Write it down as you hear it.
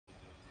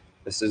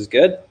This is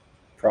good.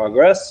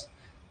 Progress.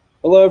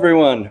 Hello,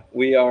 everyone.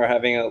 We are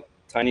having a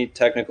tiny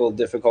technical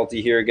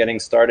difficulty here getting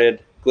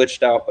started.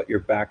 Glitched out, but you're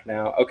back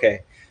now.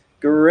 Okay,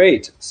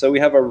 great. So we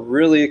have a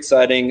really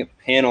exciting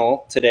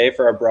panel today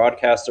for our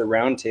broadcaster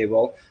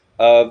roundtable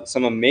of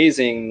some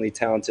amazingly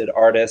talented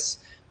artists.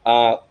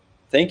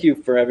 Thank you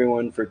for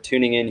everyone for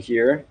tuning in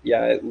here.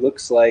 Yeah, it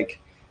looks like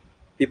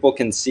people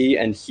can see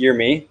and hear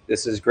me.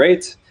 This is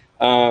great.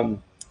 While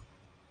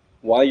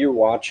you're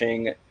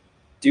watching,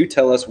 do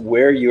tell us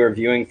where you are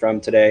viewing from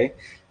today.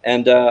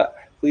 And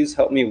please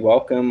help me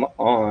welcome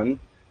on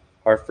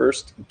our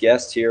first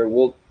guest here.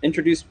 We'll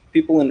introduce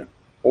people in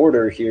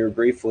order here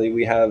briefly.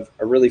 We have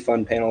a really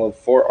fun panel of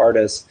 4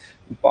 artists.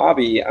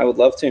 Bobby, I would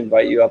love to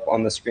invite you up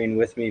on the screen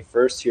with me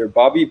first here.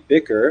 Bobby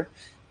Bicker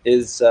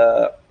is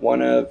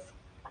one of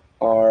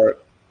our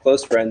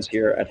close friends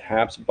here at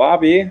HAPS.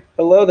 Bobby,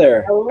 hello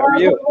there. Hello, how are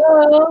you?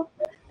 Hello.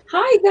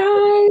 Hi,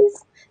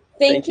 guys.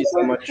 Thank you so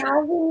for much.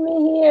 having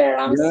me here.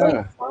 I'm so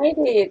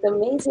excited.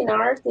 Amazing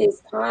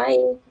artist. Hi.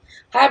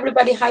 Hi,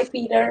 everybody. Hi,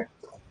 Peter.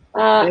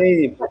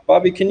 Hey,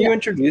 Bobby, can you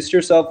introduce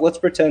yourself? Let's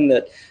pretend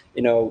that,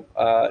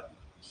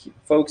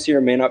 folks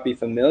here may not be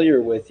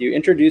familiar with you.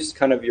 Introduce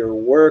kind of your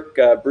work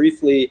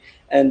briefly,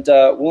 and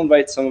we'll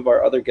invite some of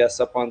our other guests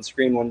up on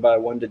screen one by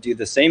one to do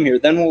the same here.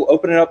 Then we'll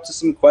open it up to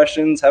some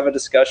questions, have a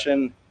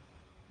discussion.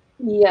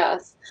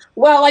 Yes.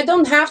 Well, I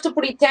don't have to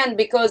pretend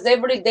because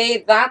every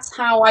day that's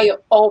how I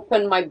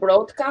open my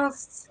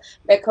broadcasts,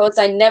 because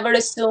I never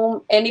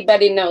assume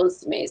anybody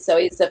knows me. So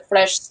it's a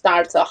fresh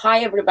start. So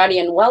hi, everybody,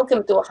 and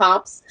welcome to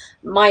HAPS.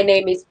 My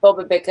name is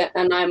Bobby Becker,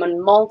 and I'm a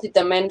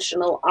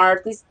multidimensional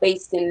artist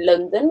based in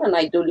London, and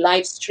I do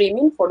live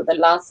streaming for the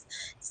last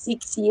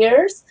 6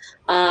 years.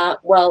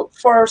 Well,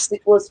 first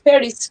it was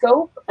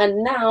Periscope,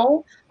 and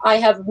now I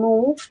have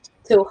moved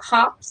to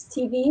HAPS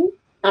TV.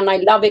 And I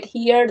love it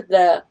here.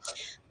 The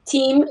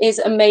team is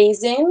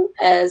amazing,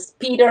 as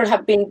Peter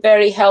have been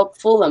very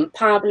helpful, and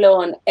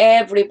Pablo and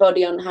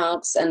everybody on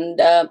HAPS, and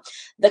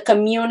the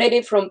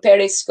community from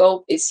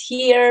Periscope is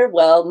here.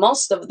 Well,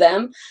 most of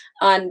them.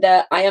 And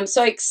I am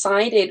so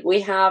excited.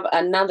 We have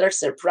another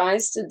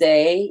surprise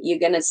today. You're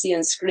going to see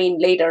on screen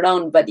later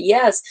on. But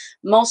yes,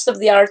 most of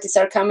the artists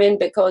are coming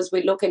because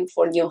we're looking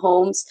for new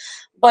homes.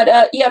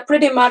 But yeah,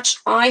 pretty much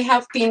I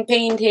have been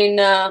painting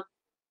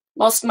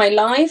most of my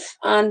life,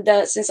 and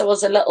since I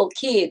was a little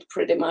kid,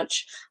 pretty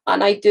much.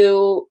 And I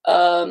do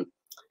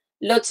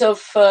lots of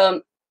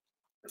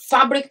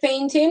fabric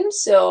painting,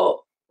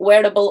 so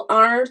wearable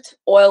art,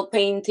 oil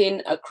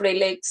painting,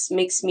 acrylics,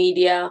 mixed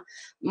media,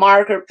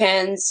 marker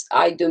pens.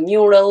 I do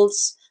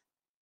murals.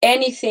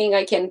 Anything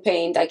I can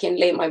paint, I can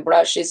lay my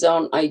brushes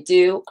on, I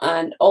do.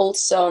 And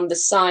also on the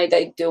side,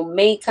 I do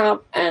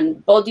makeup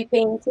and body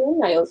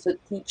painting. I also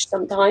teach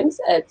sometimes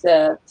at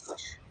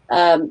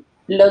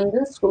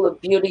London School of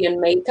Beauty and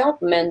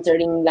Makeup,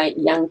 mentoring like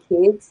young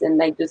kids,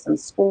 and I do some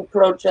school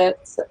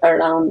projects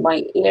around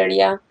my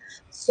area.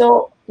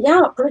 So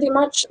yeah, pretty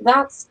much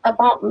that's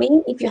about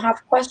me. If you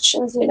have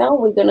questions, we're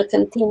going to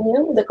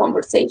continue the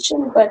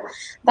conversation, but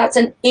that's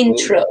an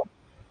intro.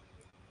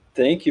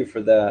 Thank you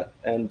for that.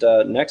 And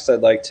next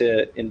I'd like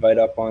to invite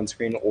up on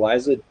screen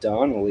Liza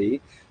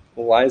Donnelly.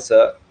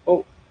 Liza,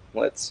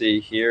 let's see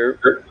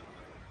here.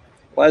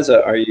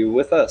 Liza, are you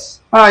with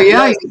us? Oh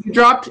yeah,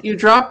 you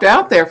dropped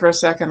out there for a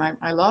second.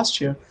 I lost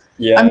you.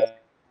 Yeah.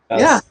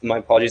 My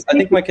apologies. I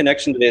think my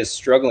connection today is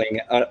struggling.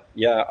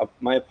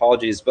 My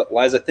apologies. But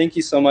Liza, thank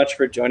you so much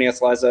for joining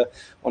us. Liza,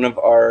 one of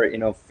our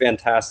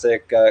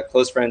fantastic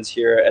close friends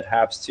here at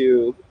HAPS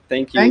too.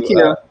 Thank you. Thank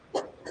you.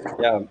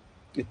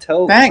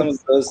 Tell some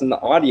of those in the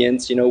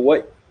audience,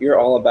 what you're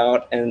all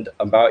about and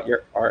about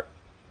your art.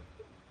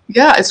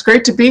 Yeah, it's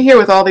great to be here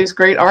with all these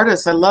great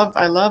artists. I love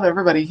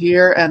everybody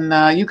here,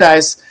 and you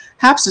guys.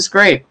 HAPS is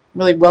great,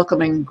 really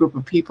welcoming group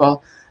of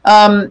people.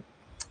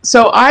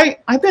 So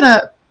I've been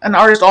an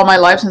artist all my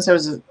life since I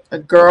was a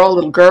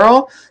little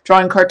girl,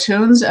 drawing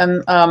cartoons,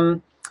 and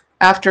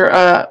after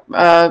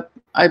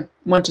I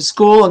went to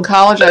school and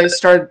college, I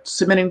started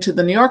submitting to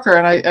the New Yorker,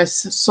 and I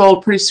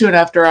sold pretty soon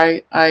after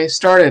I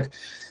started.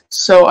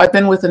 So I've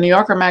been with the New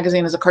Yorker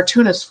magazine as a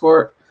cartoonist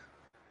for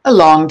a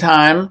long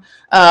time,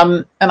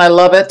 and I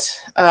love it.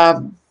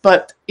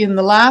 But in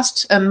the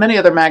last, and many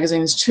other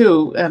magazines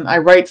too, and I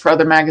write for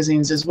other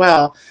magazines as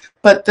well.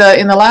 But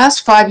in the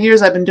last 5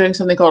 years, I've been doing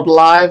something called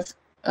live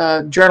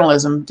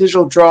journalism,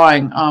 digital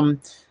drawing,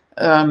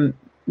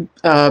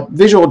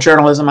 visual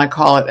journalism, I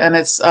call it. And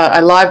it's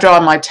I live draw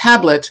on my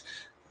tablet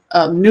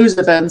news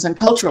events and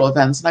cultural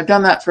events. And I've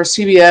done that for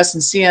CBS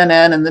and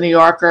CNN and the New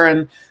Yorker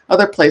and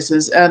other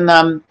places.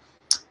 And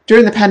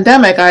during the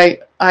pandemic,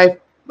 I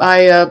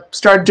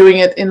started doing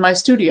it in my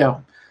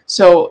studio.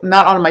 So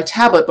not on my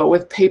tablet, but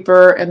with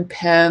paper and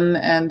pen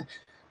and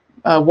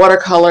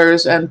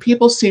watercolors. And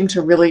people seem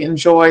to really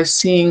enjoy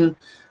seeing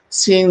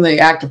the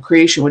act of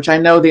creation, which I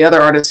know the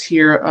other artists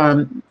here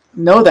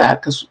know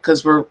that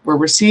because we're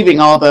receiving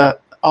all the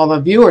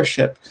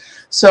viewership.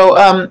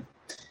 So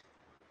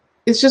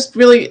it's just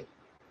really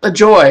a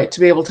joy to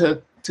be able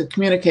to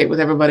communicate with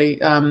everybody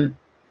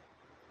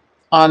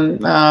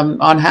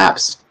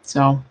HAPS.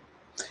 So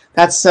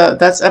that's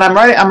and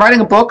I'm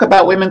writing a book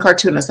about women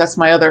cartoonists. That's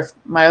my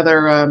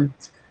other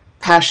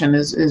passion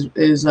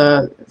is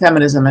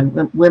feminism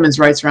and women's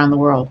rights around the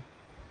world.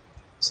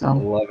 So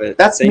love it.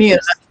 That's me in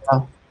a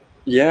nutshell.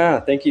 Yeah,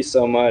 thank you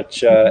so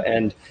much.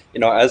 And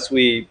as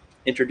we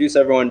introduce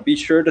everyone, be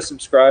sure to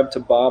subscribe to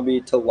Bobby,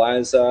 to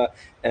Liza,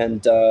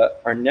 and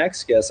our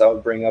next guest I'll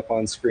bring up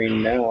on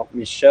screen now,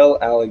 Michelle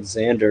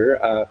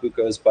Alexander, who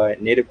goes by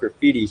Native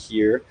Graffiti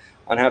here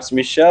on HAPS.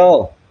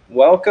 Michelle,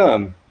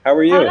 welcome. How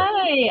are you?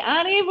 Hi,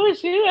 Ani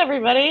Bonjour,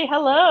 everybody.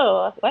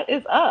 Hello. What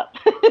is up?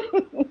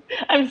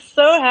 I'm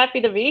so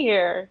happy to be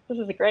here. This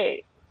is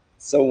great.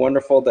 So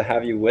wonderful to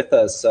have you with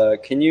us.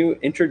 Can you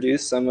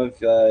introduce some of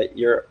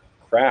your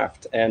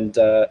craft and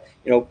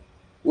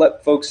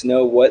let folks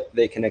know what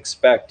they can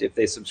expect if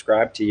they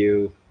subscribe to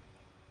you?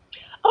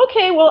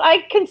 Okay, well,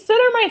 I consider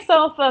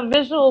myself a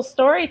visual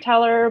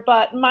storyteller,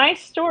 but my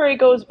story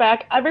goes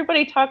back.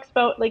 Everybody talks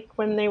about like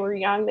when they were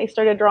young, they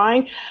started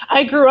drawing.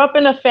 I grew up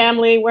in a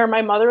family where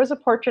my mother was a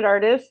portrait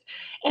artist,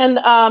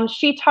 and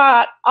she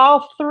taught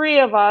all three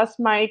of us,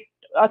 my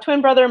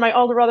twin brother, my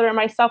older brother, and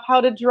myself, how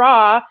to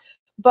draw.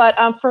 But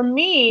for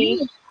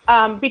me,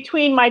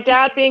 between my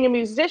dad being a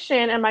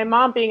musician and my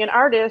mom being an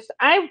artist,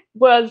 I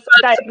was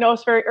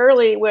diagnosed very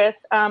early with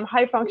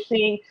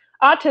high-functioning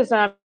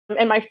autism.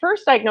 And my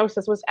first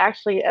diagnosis was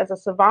actually as a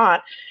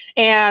savant.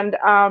 And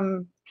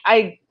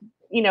I,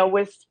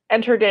 was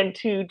entered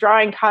into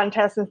drawing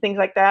contests and things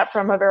like that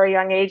from a very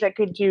young age. I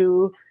could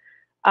do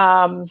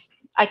art,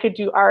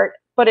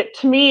 but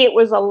to me, it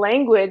was a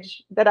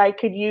language that I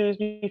could use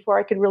before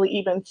I could really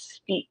even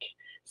speak.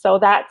 So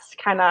that's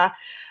kind of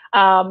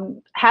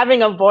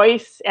having a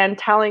voice and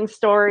telling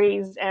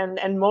stories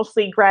and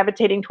mostly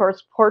gravitating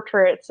towards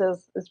portraits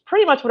is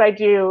pretty much what I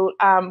do,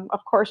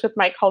 of course, with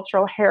my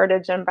cultural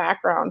heritage and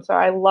background. So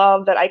I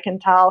love that I can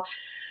tell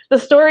the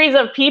stories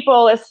of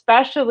people,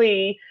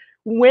 especially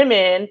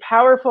women,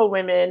 powerful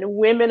women,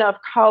 women of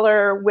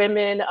color,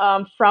 women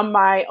from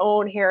my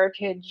own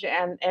heritage,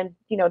 and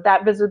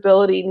that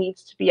visibility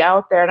needs to be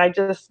out there. And I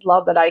just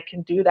love that I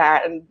can do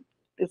that. And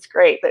it's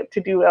great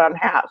to do it on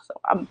HAPS. So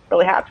I'm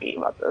really happy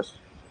about this.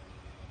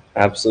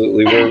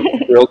 Absolutely.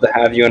 We're thrilled to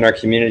have you in our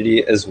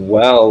community as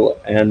well.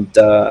 And,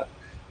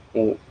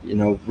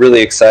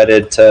 really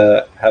excited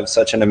to have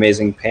such an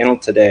amazing panel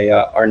today.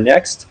 Our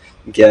next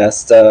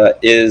guest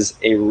is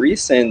a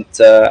recent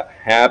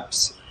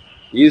HAPS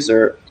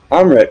user.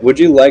 Amrit, would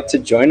you like to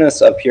join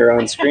us up here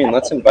on screen?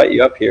 Let's invite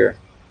you up here.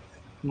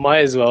 Might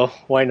as well.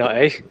 Why not,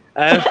 eh?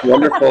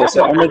 Wonderful.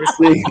 So Amrit,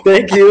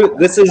 thank you.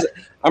 This is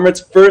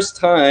Amrit's first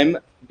time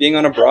being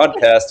on a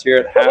broadcast here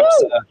at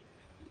HAPS.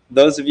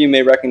 Those of you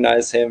may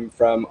recognize him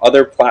from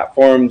other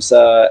platforms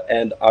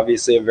and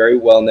obviously a very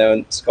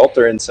well-known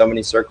sculptor in so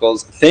many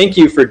circles. Thank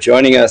you for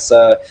joining us.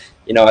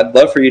 I'd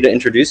love for you to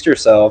introduce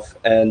yourself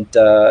and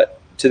to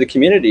the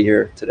community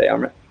here today,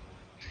 Amrit.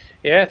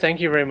 Yeah, thank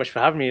you very much for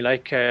having me.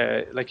 Like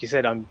you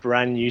said, I'm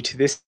brand new to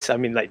this. I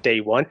mean, like day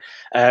one.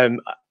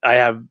 I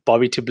have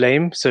Bobby to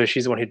blame, so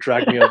she's the one who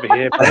dragged me over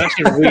here. But I'm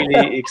actually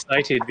really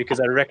excited because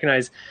I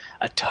recognize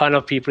a ton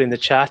of people in the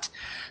chat.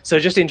 So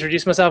just to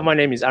introduce myself, my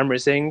name is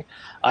Amrit Singh.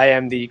 I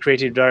am the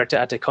creative director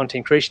at a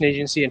content creation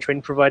agency and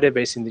training provider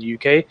based in the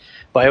UK,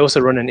 but I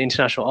also run an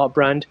international art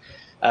brand.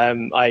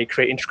 I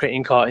create intricate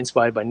ink art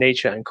inspired by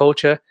nature and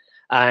culture,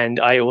 and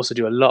I also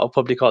do a lot of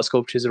public art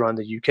sculptures around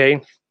the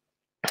UK.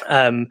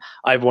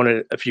 I've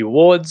won a few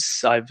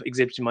awards. I've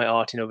exhibited my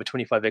art in over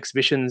 25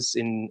 exhibitions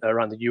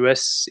around the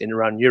US,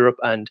 around Europe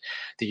and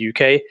the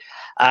UK.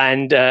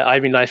 And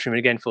I've been live streaming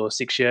again for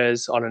 6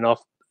 years on and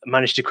off.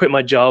 Managed to quit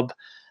my job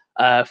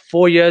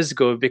 4 years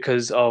ago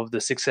because of the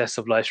success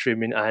of live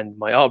streaming and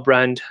my art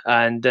brand.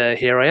 And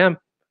here I am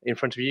in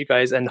front of you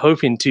guys and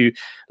hoping to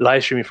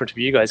live stream in front of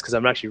you guys because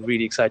I'm actually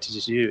really excited to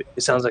do it.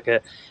 It sounds like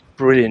a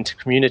brilliant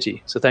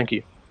community. So thank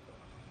you.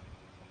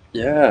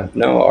 Yeah,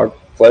 no, our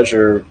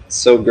pleasure.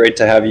 So great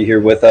to have you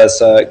here with us.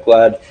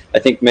 Glad, I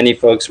think many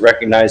folks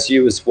recognize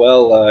you as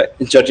well,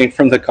 judging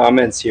from the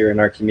comments here in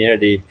our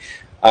community.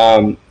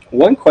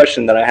 One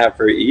question that I have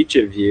for each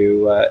of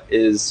you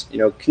is,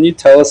 can you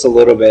tell us a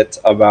little bit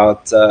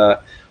about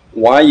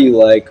why you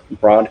like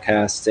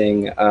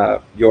broadcasting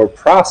your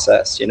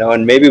process,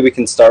 and maybe we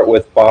can start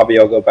with Bobby.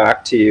 I'll go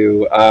back to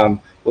you.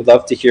 Would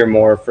love to hear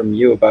more from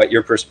you about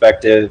your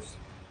perspective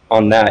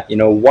on that.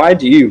 Why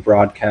do you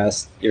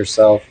broadcast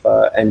yourself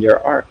and your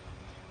art?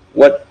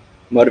 What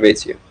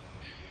motivates you?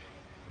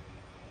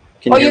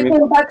 Can you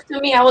came back to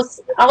me. I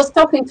was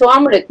talking to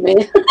Amrit,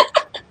 man.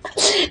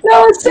 No,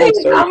 I was saying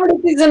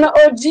Amrit is an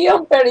OG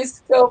on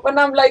Periscope, and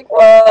I'm like,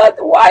 what?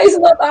 Why is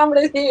not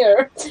Amrit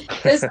here?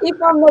 Because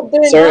if I'm not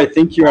doing sorry, I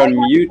think you're on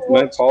mute.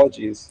 My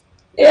apologies.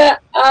 Yeah,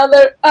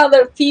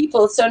 other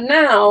people. So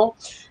now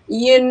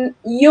you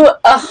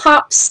a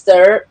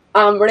hopster,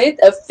 Amrit,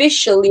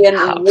 officially, and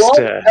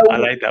hopster. I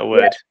like that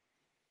word.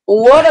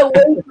 What a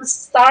way to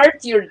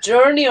start your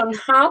journey on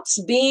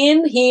Hubs,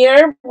 being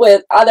here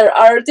with other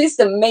artists.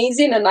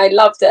 Amazing. And I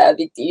love to have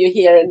you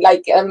here,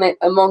 like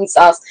amongst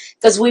us,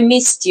 because we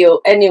missed you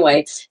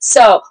anyway.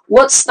 So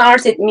what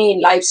started me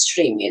in live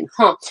streaming?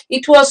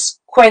 It was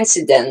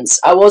coincidence.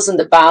 I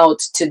wasn't about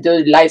to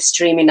do live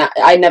streaming.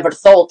 I never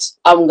thought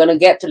I'm going to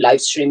get to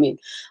live streaming.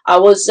 I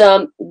was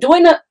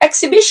doing an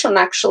exhibition,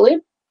 actually.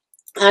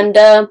 And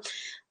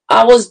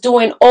I was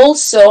doing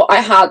also, I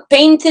had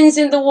paintings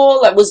in the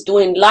wall. I was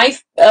doing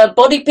live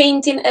body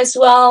painting as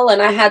well.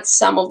 And I had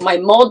some of my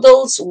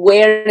models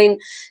wearing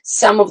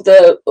some of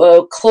the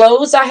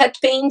clothes I had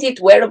painted,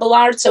 wearable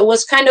art. So it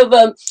was kind of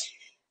a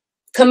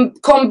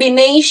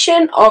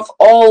combination of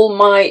all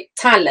my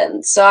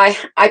talents. So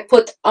I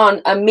put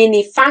on a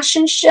mini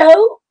fashion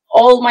show,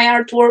 all my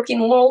artwork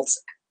in walls,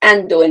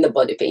 and doing the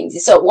body painting.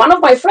 So one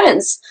of my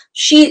friends,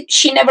 she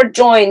never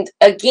joined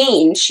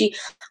again. She,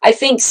 I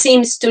think,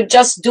 seems to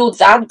just do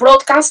that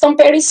broadcast on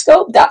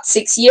Periscope, that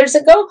 6 years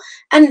ago,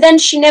 and then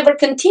she never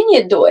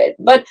continued to do it.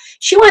 But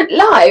she went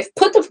live,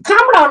 put the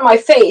camera on my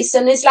face,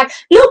 and it's like,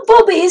 look,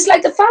 Bobby, it's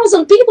like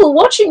 1,000 people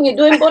watching you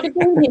doing body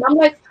painting. I'm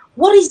like,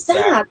 what is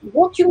that?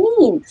 What do you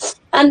mean?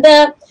 And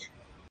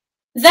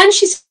then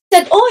she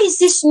said, oh, it's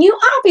this new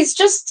app. It's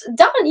just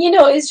done, you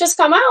know, it's just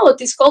come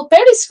out. It's called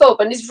Periscope,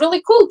 and it's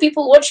really cool.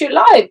 People watch you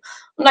live.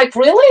 I'm like,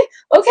 really?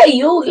 Okay,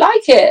 you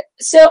like it.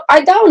 So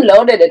I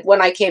downloaded it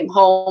when I came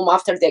home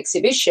after the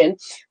exhibition,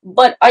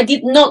 but I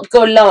did not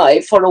go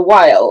live for a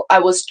while. I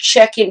was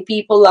checking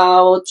people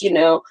out, you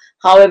know,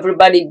 how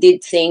everybody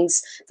did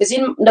things. Because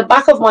in the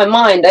back of my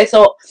mind, I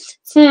thought,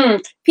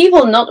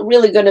 people not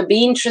really going to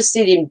be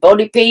interested in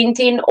body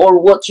painting or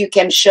what you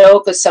can show,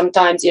 because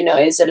sometimes, you know,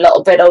 it's a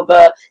little bit of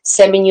a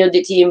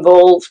semi-nudity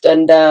involved,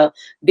 and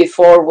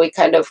before we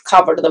kind of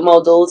cover the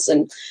models.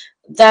 And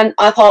then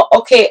I thought,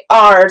 okay,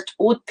 art,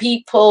 would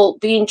people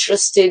be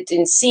interested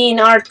in seeing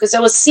art? Because I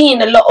was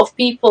seeing a lot of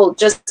people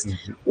just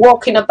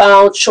walking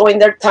about, showing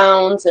their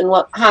towns and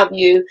what have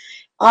you.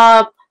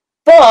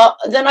 But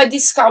then I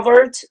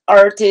discovered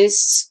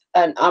artists,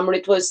 and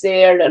Amrit was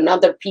there, and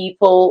other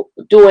people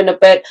doing a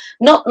bit,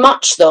 not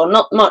much though,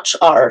 not much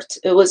art.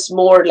 It was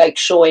more like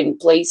showing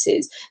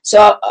places.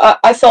 So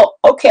I thought,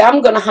 okay,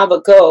 I'm going to have a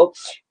go.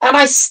 And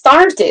I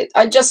started,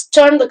 I just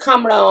turned the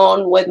camera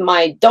on with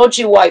my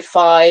dodgy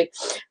Wi-Fi. It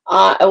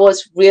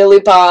was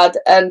really bad.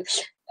 And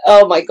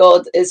oh my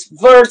God, it's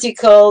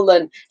vertical.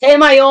 And hey,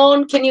 am I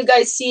on? Can you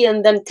guys see?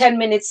 And then 10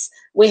 minutes,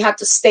 we had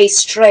to stay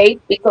straight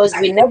because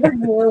we never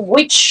knew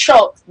which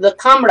shot the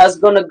camera is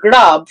going to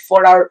grab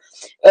for our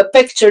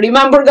picture.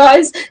 Remember,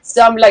 guys?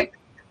 So I'm like,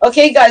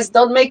 okay, guys,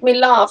 don't make me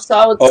laugh. So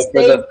I would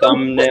stay. For the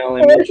thumbnail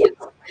image.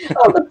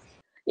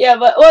 Yeah,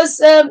 but it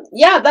was,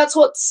 yeah, that's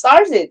what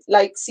started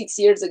like 6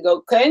 years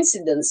ago.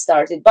 Coincidence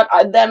started. But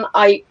then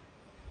I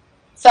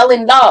fell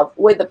in love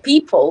with the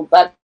people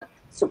that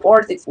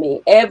supported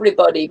me,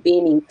 everybody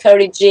being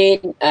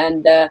encouraging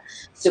and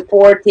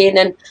supporting,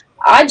 and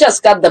I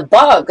just got the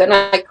bug and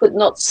I could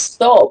not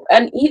stop.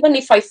 And even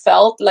if I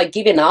felt like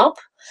giving up,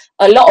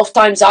 a lot of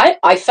times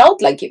I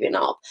felt like giving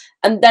up.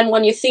 And then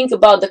when you think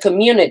about the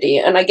community,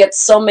 and I get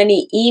so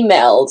many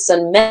emails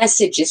and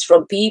messages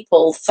from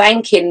people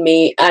thanking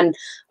me and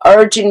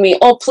urging me,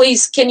 oh,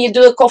 please, can you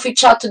do a coffee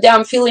chat today?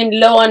 I'm feeling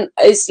low. And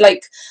it's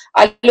like,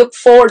 I look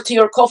forward to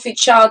your coffee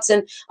chats,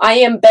 and I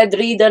am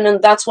bedridden,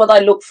 and that's what I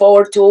look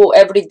forward to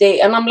every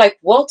day. And I'm like,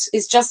 what?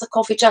 It's just a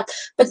coffee chat.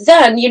 But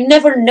then you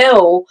never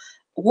know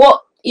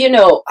what, you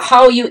know,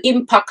 how you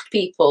impact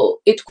people.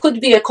 It could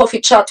be a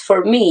coffee chat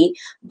for me,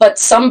 but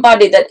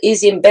somebody that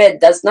is in bed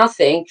does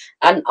nothing,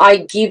 and I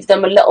give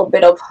them a little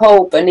bit of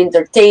hope and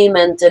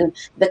entertainment and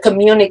the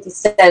community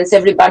sense,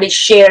 everybody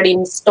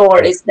sharing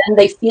stories, then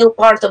they feel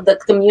part of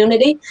that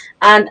community,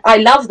 and I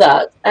love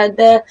that. And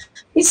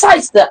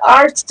besides the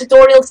art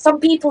tutorials, some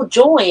people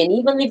join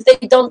even if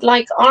they don't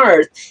like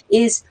art.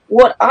 Is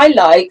what I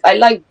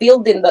like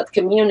building that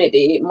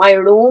community. My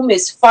room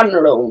is fun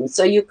room,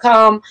 so you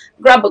come,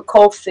 grab a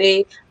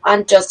coffee,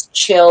 and just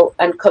chill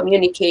and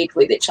communicate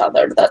with each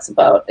other. That's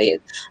about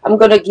it. I'm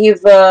gonna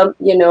give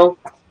you know,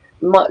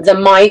 the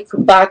mic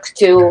back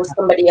to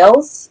somebody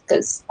else,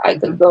 because I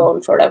could go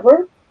on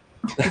forever.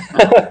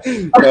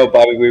 No,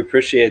 Bobby, we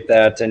appreciate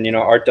that. And, you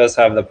know, art does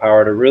have the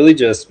power to really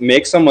just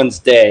make someone's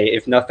day,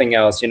 if nothing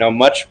else, you know,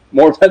 much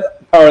more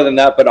power than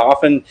that. But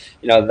often,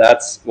 you know,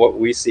 that's what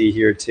we see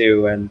here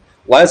too. And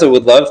Liza,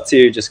 would love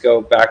to just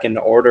go back in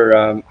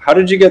order. How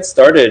did you get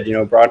started, you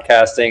know,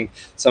 broadcasting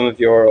some of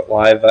your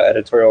live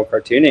editorial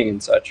cartooning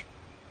and such?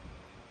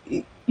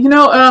 You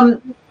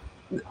know,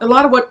 a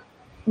lot of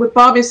what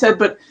Bobby said,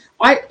 but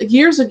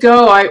years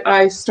ago,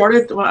 I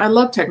started, well, I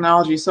love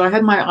technology, so I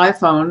had my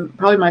iPhone,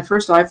 probably my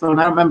first iPhone,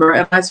 I don't remember,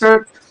 and I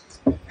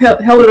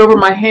held it over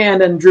my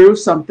hand and drew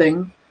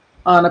something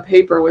on a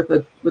paper with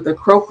a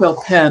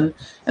Crow-Quill pen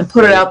and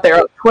put it out there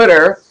on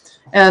Twitter,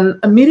 and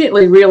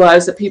immediately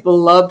realized that people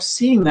loved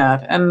seeing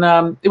that.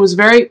 And it was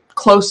very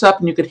close up,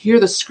 and you could hear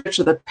the scratch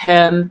of the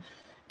pen.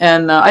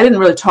 And I didn't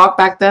really talk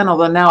back then,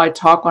 although now I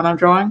talk when I'm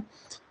drawing.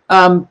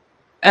 And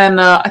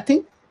I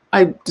think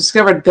I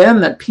discovered then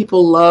that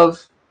people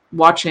love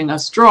watching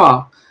us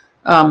draw.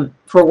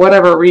 For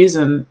whatever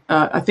reason,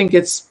 I think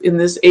it's in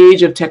this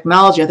age of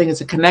technology, I think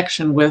it's a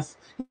connection with,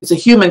 it's a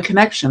human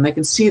connection. They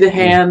can see the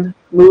hand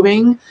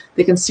moving,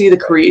 they can see the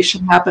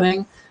creation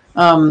happening.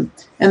 And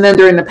then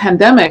during the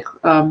pandemic,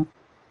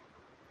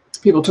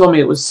 people told me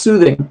it was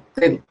soothing.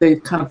 They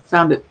kind of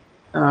found it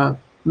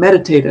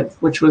meditative,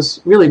 which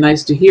was really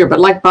nice to hear.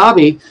 But like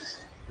Bobby,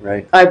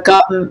 right, I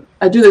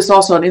do this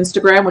also on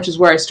Instagram, which is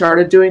where I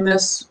started doing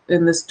this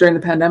during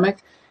the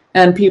pandemic.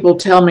 And people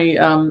tell me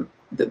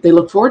that they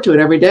look forward to it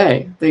every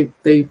day.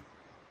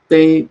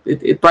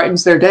 It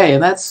brightens their day,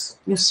 and that's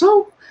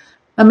so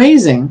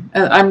amazing.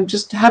 And I'm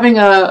just having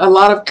a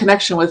lot of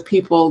connection with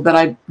people that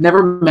I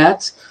never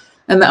met,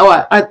 and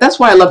that's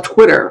why I love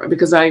Twitter,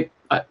 because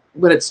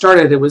when it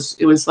started, it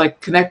was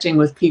like connecting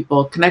with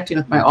people, connecting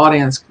with my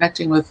audience,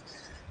 connecting with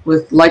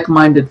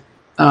like-minded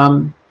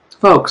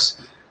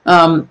folks.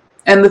 And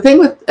the thing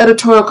with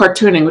editorial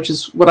cartooning, which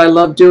is what I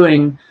love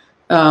doing,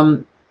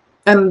 and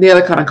the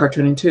other kind of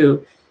cartooning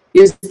too,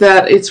 is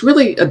that it's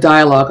really a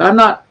dialogue. I'm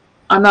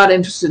not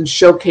interested in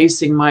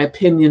showcasing my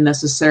opinion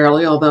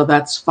necessarily, although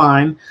that's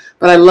fine.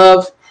 But I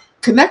love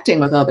connecting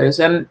with others.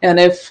 And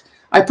if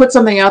I put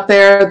something out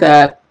there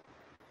that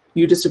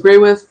you disagree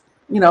with,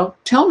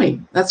 tell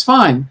me. That's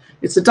fine.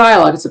 It's a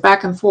dialogue. It's a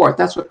back and forth.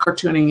 That's what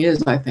cartooning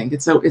is, I think.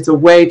 It's a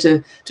way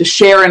to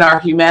share in our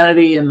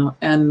humanity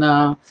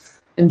and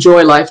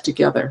enjoy life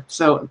together.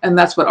 So, and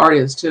that's what art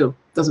is too.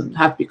 It doesn't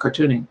have to be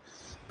cartooning.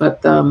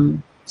 But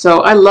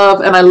so I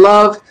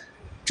love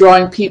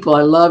drawing people.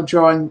 I love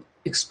drawing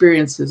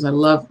experiences. I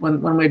love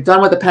when we're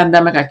done with the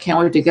pandemic, I can't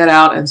wait to get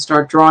out and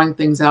start drawing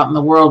things out in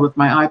the world with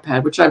my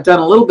iPad, which I've done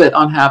a little bit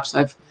on HAPS.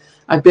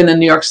 I've been in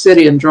New York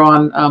City and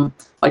drawn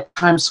like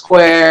Times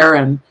Square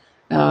and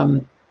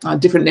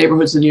different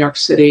neighborhoods in New York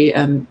City,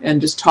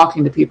 and just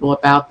talking to people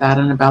about that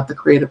and about the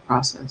creative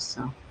process.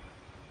 So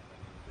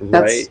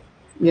right,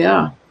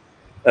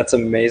 that's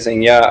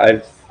amazing.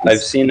 Yeah,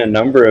 I've seen a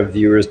number of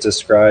viewers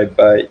describe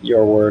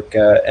your work,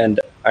 and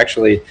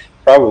actually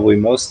probably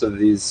most of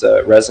these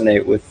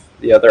resonate with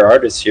the other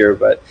artists here,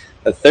 but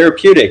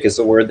therapeutic is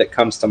the word that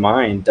comes to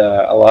mind.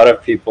 A lot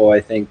of people, I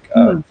think,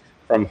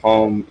 from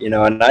home,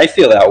 and I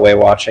feel that way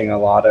watching a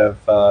lot of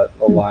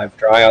the live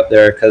drawing out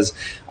there, because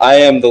I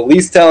am the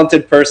least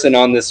talented person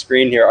on this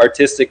screen here,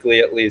 artistically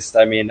at least.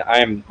 I mean,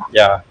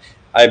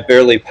 I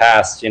barely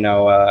passed,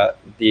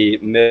 the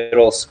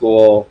middle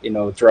school,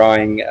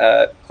 drawing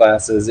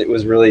classes. It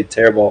was really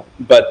terrible,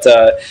 but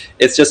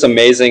it's just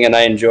amazing, and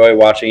I enjoy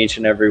watching each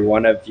and every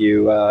one of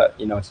you,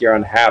 here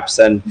on HAPS.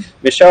 And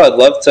Michelle, I'd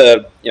love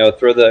to,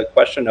 throw the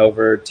question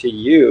over to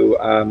you.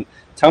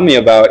 Tell me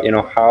about,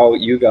 how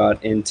you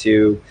got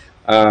into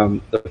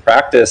the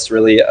practice,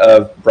 really,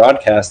 of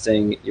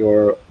broadcasting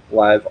your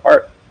live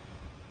art.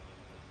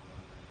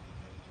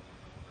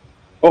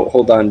 Oh,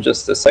 hold on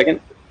just a second.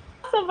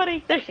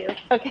 Somebody, there she is.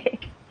 Okay.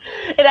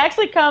 It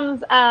actually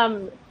comes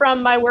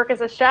from my work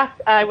as a chef.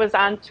 I was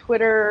on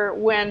Twitter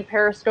when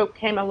Periscope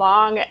came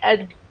along,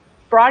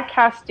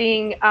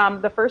 broadcasting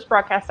the first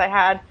broadcast I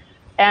had,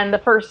 and the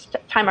first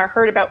time I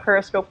heard about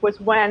Periscope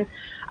was when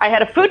I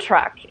had a food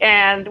truck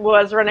and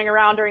was running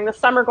around during the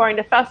summer, going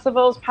to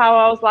festivals,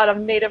 powwows, a lot of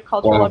native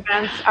cultural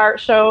events, art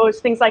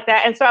shows, things like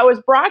that. And so I was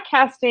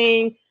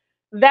broadcasting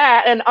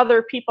that, and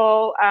other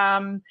people.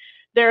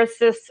 There's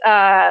this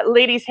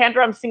ladies hand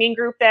drum singing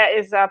group that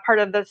is part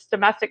of this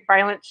domestic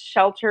violence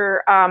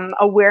shelter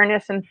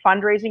awareness and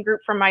fundraising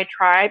group from my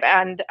tribe.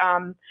 And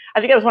I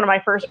think it was one of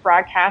my first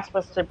broadcasts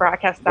was to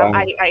broadcast them.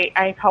 Wow.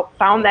 I helped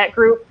found that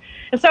group.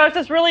 And so I was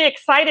just really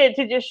excited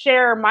to just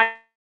share my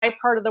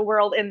part of the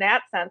world in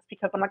that sense,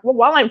 because I'm like, well,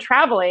 while I'm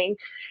traveling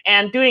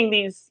and doing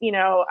these,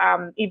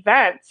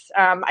 events,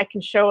 I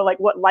can show like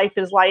what life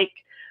is like.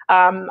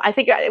 I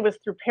think it was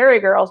through Perry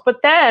Girls, but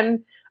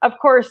then of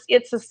course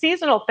it's a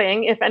seasonal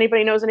thing. If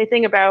anybody knows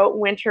anything about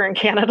winter in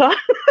Canada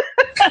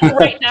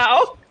right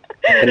now.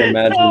 I can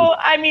imagine. So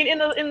I mean, in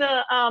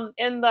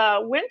the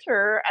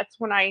winter, that's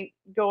when I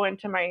go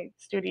into my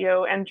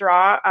studio and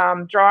draw.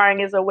 Drawing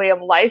is a way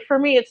of life for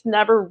me. It's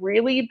never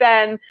really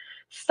been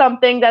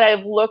something that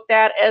I've looked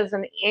at as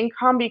an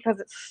income, because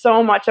it's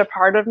so much a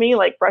part of me,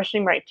 like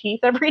brushing my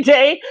teeth every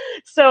day.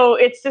 So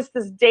it's just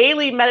this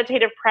daily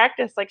meditative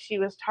practice, like she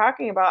was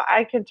talking about.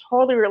 I can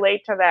totally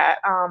relate to that.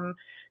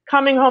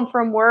 Coming home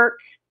from work,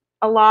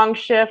 a long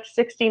shift,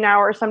 16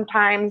 hours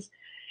sometimes,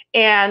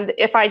 and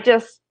if I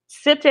just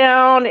sit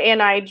down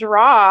and I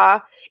draw,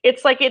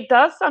 it's like it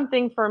does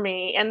something for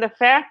me. And the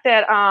fact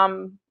that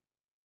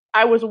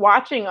I was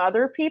watching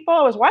other people.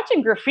 I was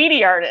watching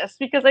graffiti artists,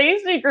 because I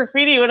used to do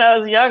graffiti when I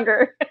was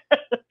younger.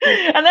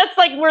 And that's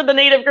like where the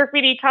native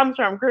graffiti comes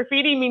from.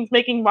 Graffiti means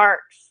making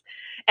marks.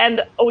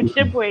 And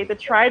Ojibwe, the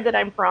tribe that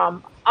I'm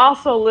from,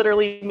 also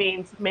literally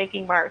means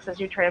making marks as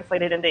you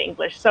translate it into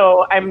English.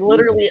 So I'm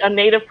literally a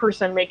native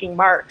person making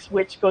marks,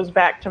 which goes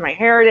back to my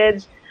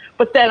heritage.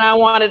 But then I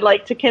wanted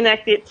to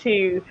connect it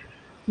to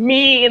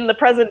me in the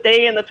present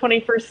day, in the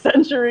 21st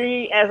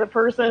century as a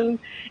person.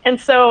 And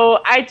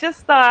so I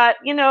just thought,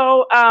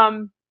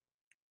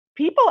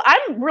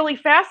 I'm really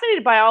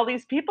fascinated by all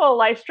these people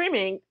live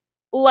streaming.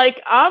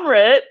 Like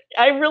Amrit,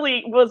 I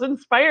really was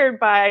inspired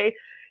by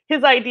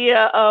his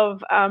idea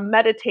of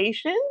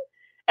meditation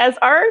as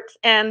art,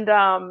 and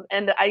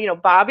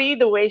Bobby,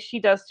 the way she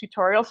does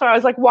tutorials. So I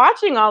was like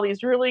watching all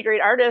these really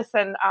great artists,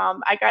 and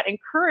I got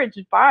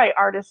encouraged by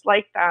artists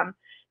like them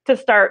to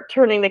start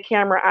turning the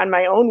camera on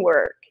my own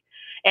work.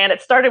 And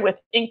it started with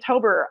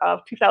Inktober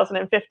of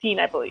 2015,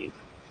 I believe.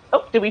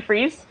 Oh, did we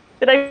freeze?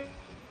 Did I?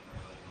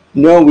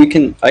 No,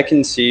 I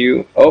can see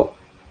you. Oh,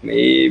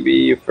 maybe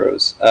you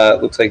froze.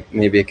 Looks like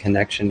maybe a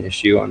connection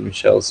issue on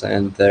Michelle's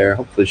end there.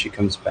 Hopefully she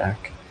comes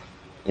back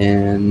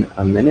in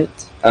a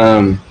minute.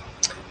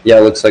 Yeah,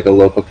 it looks like a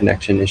local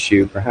connection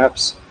issue,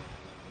 perhaps.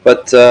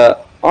 But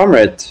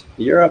Amrit,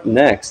 you're up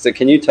next.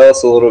 Can you tell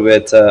us a little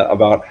bit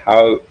about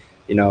how,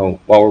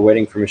 while we're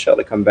waiting for Michelle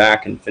to come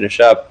back and finish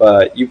up,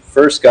 you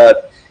first got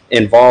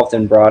involved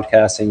in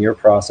broadcasting your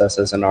process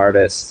as an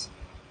artist?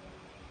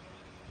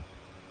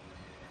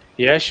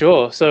 Yeah,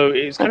 sure. So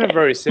it's kind of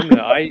very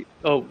similar.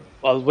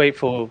 I'll wait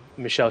for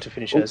Michelle to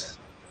finish hers.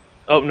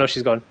 Oh no,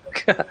 she's gone.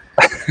 Oh,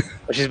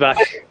 she's back.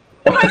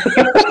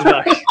 She's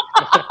back.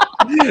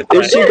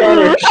 Is she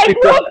gone?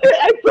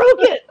 I broke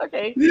it.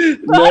 Okay.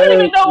 No, I don't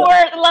even know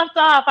where it left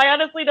off. I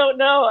honestly don't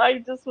know. I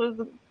just was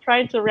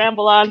trying to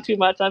ramble on too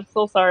much. I'm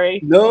so sorry.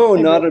 No,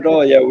 not at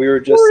all. Yeah, we were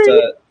just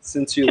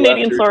since you left,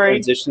 we were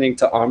transitioning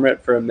to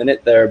Amrit for a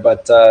minute there.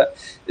 But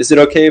is it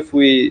okay if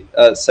we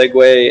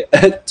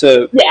segue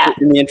to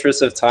in the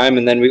interest of time,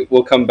 and then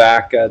we'll come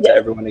back to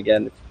everyone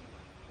again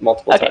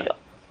multiple times.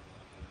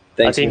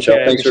 Thanks,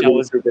 Michelle. Thanks for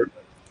being super.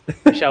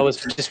 Michelle was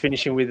just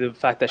finishing with the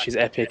fact that she's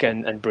epic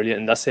and brilliant,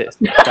 and that's it.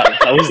 That's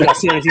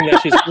the only thing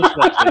that she's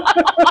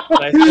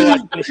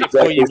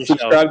pushing.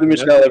 Subscribe to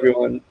Michelle,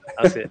 everyone.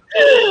 That's it.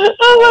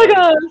 Oh my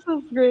god, this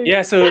is great.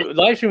 Yeah, so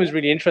live stream was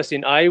really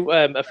interesting.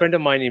 A friend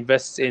of mine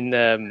invests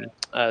in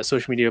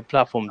social media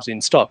platforms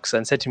in stocks,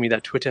 and said to me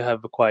that Twitter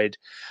have acquired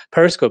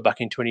Periscope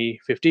back in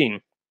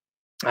 2015.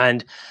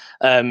 And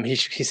he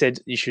said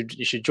you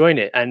should join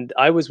it. And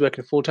I was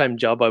working a full-time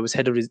job. I was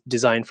head of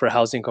design for a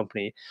housing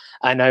company,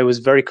 and I was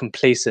very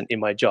complacent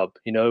in my job.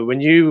 When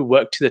you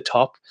work to the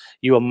top,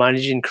 you are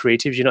managing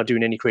creatives. You're not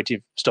doing any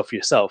creative stuff for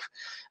yourself.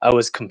 I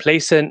was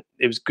complacent.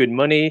 It was good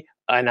money,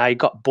 and I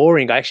got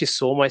boring. I actually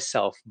saw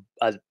myself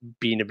as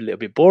being a little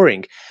bit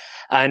boring.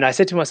 And I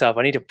said to myself,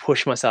 I need to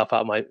push myself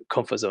out of my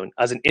comfort zone.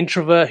 As an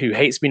introvert who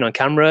hates being on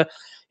camera,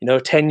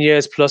 10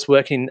 years plus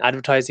working in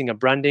advertising and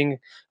branding,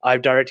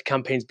 I've directed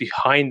campaigns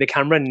behind the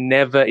camera,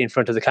 never in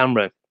front of the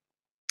camera.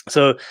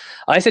 So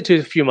I said to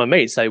a few of my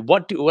mates,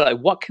 what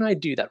can I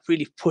do that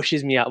really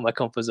pushes me out of my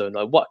comfort zone?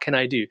 Like, what can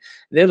I do?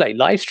 And they're like,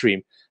 live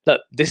stream.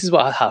 Look, this is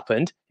what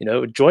happened,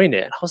 join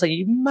it. And I was like,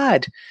 you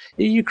mad?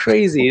 Are you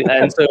crazy?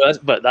 And so,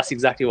 but that's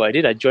exactly what I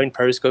did. I joined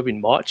Periscope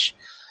in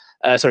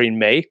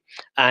May.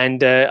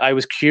 And I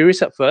was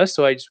curious at first,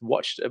 so I just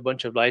watched a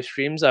bunch of live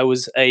streams. I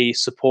was a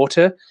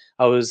supporter.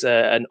 I was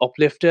an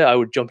uplifter. I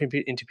would jump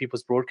into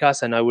people's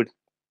broadcasts, and I would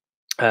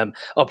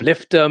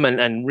uplift them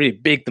and really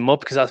big them up,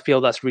 because I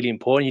feel that's really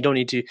important. You don't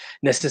need to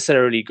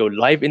necessarily go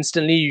live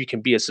instantly. You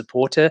can be a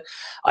supporter.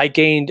 I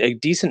gained a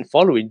decent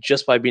following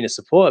just by being a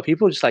supporter.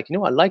 People are just like,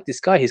 I like this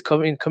guy. He's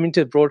coming to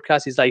the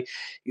broadcast. He's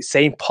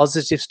saying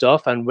positive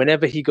stuff, and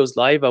whenever he goes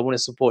live, I want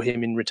to support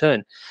him in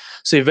return.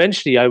 So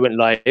eventually I went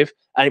live,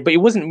 but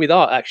it wasn't with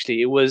art,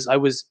 actually. I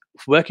was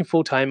working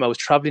full time. I was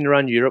traveling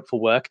around Europe for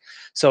work.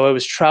 So I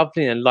was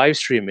traveling and live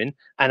streaming,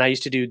 and I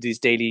used to do these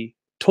daily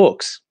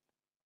talks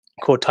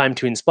called Time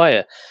to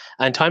Inspire.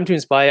 And Time to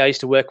Inspire, I used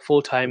to work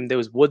full time. There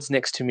was woods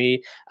next to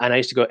me, and I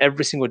used to go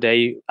every single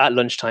day at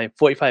lunchtime,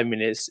 45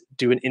 minutes,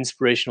 do an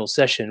inspirational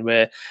session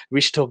where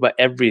we should talk about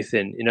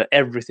everything,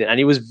 everything. And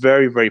it was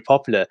very, very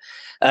popular.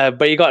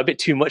 But it got a bit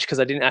too much because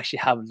I didn't actually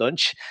have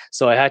lunch.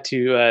 So I had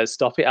to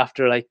stop it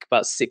after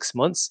about 6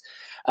 months.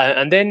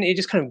 And then it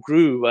just kind of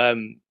grew.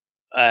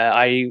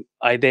 I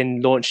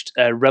then launched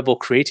Rebel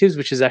Creatives,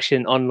 which is actually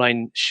an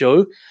online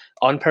show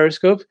on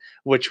Periscope,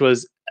 which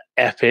was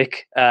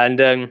epic. And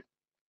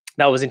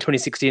that was in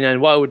 2016.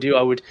 And what I would do,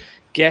 I would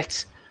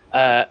get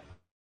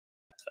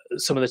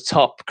some of the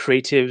top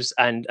creatives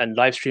and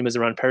live streamers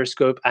around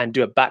Periscope and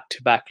do a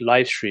back-to-back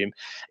live stream.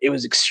 It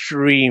was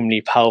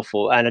extremely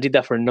powerful, and I did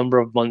that for a number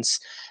of months,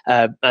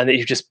 and it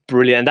was just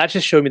brilliant. And that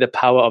just showed me the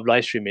power of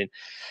live streaming.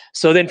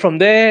 So then from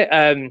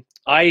there,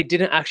 I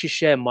didn't actually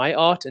share my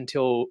art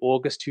until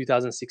August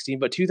 2016,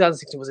 but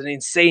 2016 was an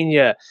insane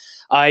year.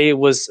 I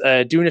was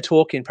doing a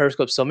talk in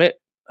Periscope Summit,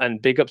 and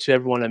big up to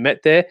everyone I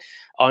met there,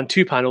 on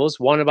 2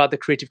 panels, one about the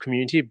creative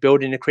community,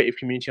 building a creative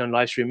community on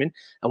live streaming,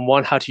 and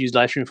one how to use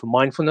live streaming for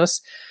mindfulness.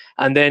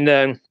 And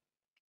then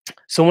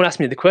someone asked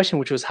me the question,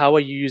 which was, how are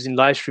you using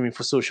live streaming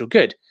for social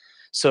good?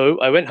 So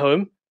I went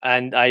home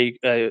and I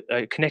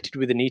connected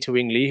with Anita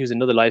Wingley, who's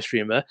another live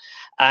streamer,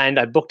 and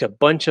I booked a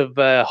bunch of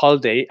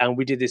holiday, and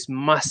we did this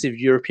massive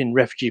European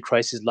refugee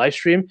crisis live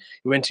stream.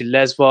 We went to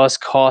Lesbos,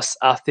 Kos,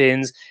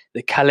 Athens,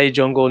 the Calais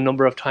jungle a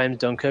number of times,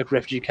 Dunkirk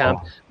refugee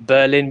camp,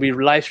 Berlin. We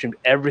live streamed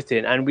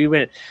everything, and we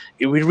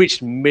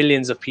reached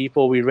millions of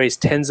people. We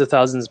raised tens of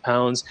thousands of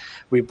pounds.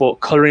 We bought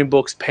coloring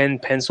books,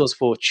 pencils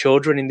for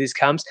children in these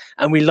camps,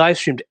 and we live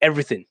streamed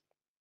everything.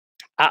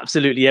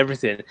 Absolutely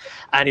everything,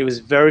 and it was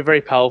very,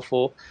 very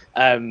powerful.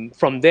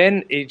 From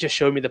then, it just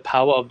showed me the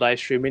power of live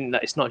streaming,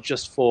 that it's not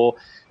just for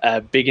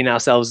bigging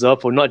ourselves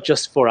up, or not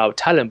just for our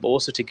talent, but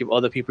also to give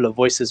other people a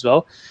voice as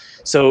well.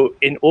 So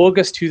in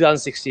August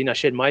 2016, I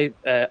shared my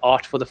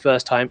art for the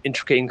first time,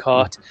 intricate ink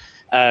art.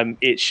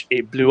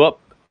 It blew up.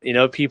 You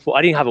know, people,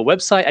 I didn't have a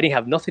website, I didn't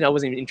have nothing, I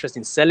wasn't even interested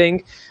in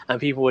selling, and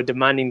people were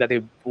demanding that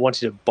they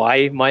wanted to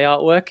buy my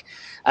artwork.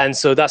 And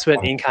so that's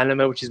when Ink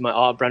Anima, which is my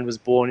art brand, was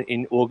born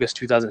in August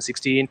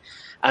 2016.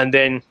 And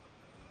then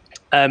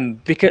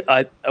because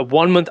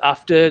 1 month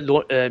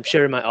after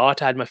sharing my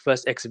art, I had my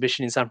first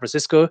exhibition in San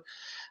Francisco.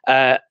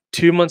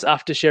 2 months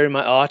after sharing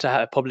my art, I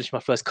had published my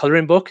first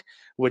coloring book,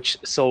 which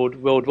sold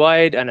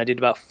worldwide, and I did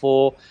about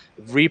 4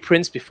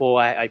 reprints before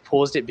I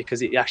paused it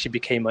because it actually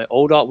became my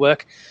old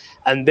artwork.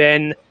 And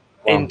then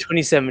in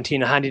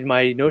 2017, I handed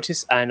my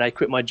notice and I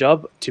quit my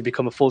job to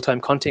become a full-time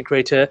content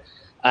creator,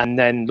 and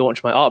then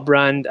launched my art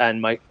brand,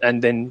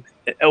 and then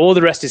all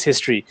the rest is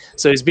history.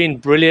 So it's been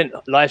brilliant.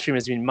 Live streaming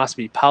has been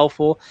massively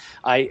powerful.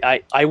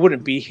 I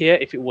wouldn't be here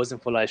if it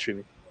wasn't for live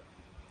streaming.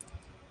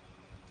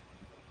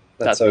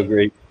 That's so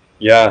great.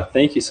 Yeah,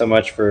 thank you so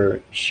much for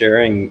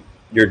sharing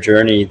your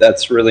journey.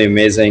 That's really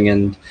amazing.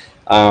 And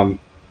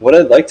what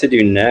I'd like to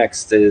do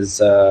next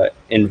is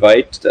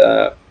invite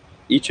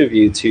each of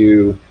you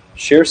to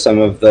share some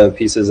of the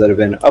pieces that have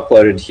been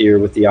uploaded here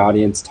with the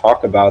audience,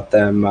 talk about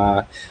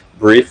them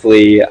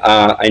briefly.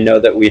 I know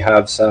that we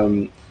have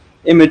some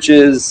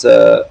images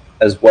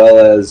as well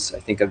as,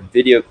 I think, a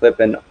video clip.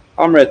 And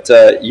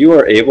Amrit, you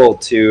are able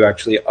to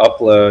actually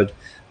upload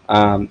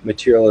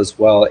material as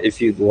well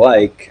if you'd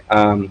like.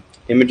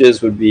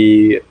 Images would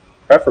be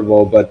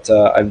preferable, but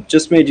I've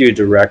just made you a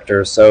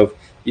director. So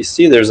you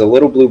see there's a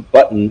little blue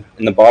button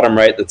in the bottom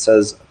right that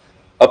says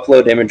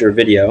upload image or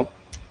video,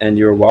 and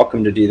you're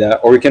welcome to do that.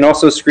 Or we can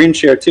also screen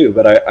share too,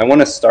 but I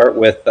want to start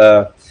with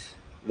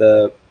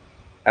the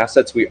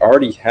assets we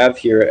already have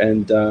here.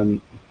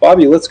 And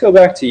Bobby, let's go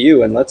back to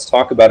you and let's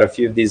talk about a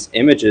few of these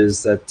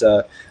images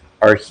that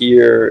are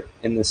here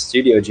in the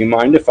studio. Do you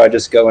mind if I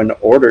just go in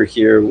order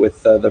here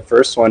with the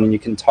first one, and you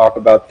can talk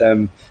about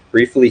them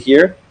briefly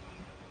here?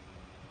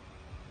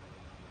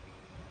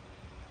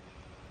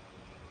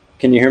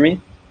 Can you hear me?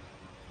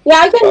 Yeah,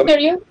 I can Bobby? hear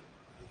you.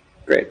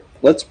 Great.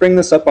 Let's bring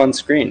this up on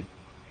screen.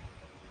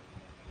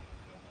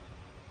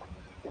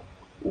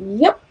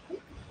 Yep.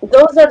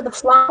 Those are the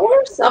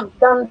flowers. I've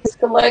done this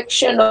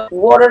collection of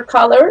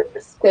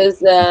watercolors because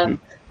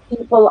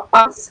people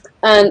ask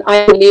and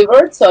I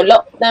delivered. So a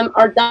lot of them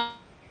are done.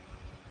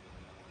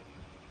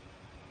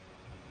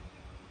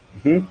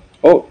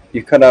 Oh,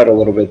 you cut out a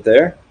little bit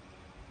there.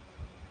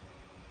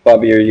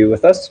 Bobby, are you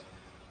with us?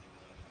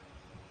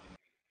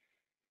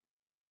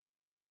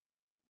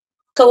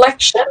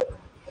 Collection.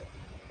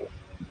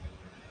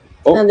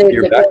 Oh, and they're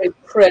you're back. very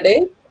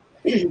pretty.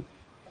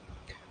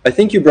 I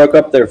think you broke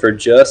up there for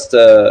just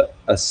a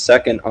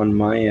second on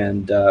my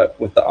end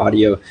with the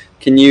audio.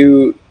 Can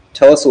you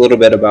tell us a little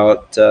bit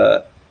about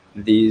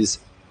these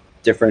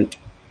different,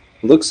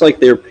 looks like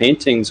they're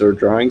paintings or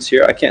drawings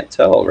here. I can't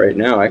tell right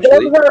now,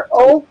 actually. Those are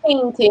all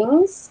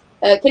paintings.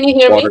 Can you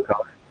hear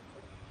Watercolor. me?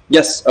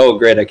 Yes. Oh,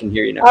 great. I can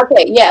hear you now.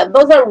 Okay, yeah,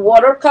 those are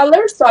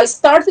watercolors. So I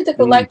started a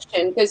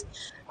collection because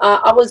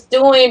I was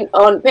doing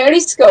on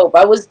Periscope,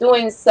 I was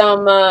doing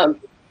some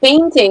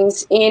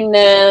paintings in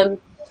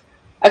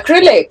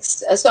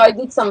acrylics. So I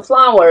did some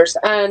flowers,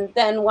 and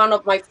then one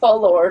of my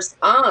followers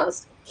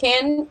asked,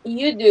 can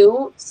you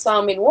do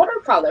some in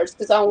watercolors?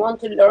 Because I want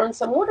to learn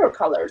some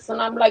watercolors.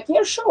 And I'm like,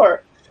 yeah,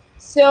 sure.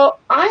 So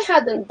I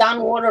hadn't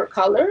done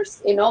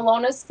watercolors, in all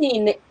honesty,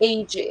 in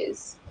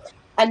ages.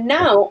 And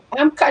now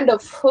I'm kind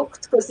of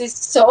hooked because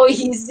it's so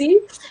easy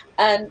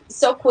and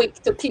so quick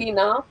to clean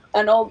up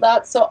and all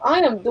that. So I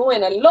am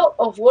doing a lot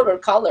of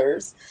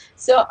watercolors.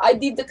 So I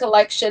did the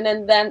collection,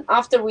 and then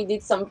after we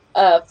did some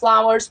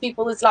flowers,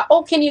 people is like,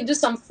 oh, can you do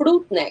some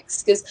fruit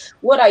next? Because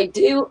what I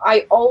do,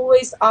 I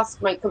always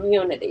ask my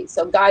community.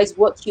 So guys,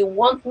 what you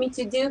want me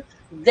to do?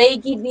 They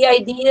give the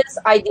ideas,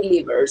 I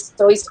deliver.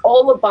 So it's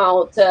all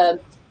about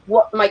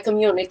what my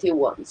community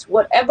wants.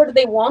 Whatever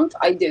they want,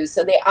 I do.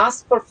 So they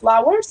asked for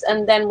flowers,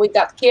 and then we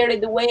got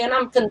carried away, and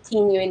I'm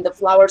continuing the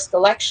flowers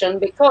collection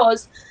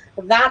because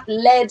that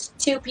led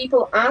to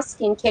people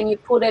asking, can you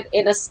put it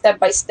in a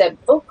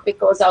step-by-step book?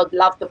 Because I would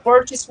love to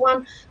purchase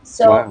one.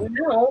 So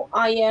now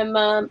I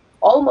am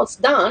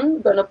almost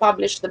done, going to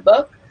publish the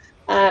book,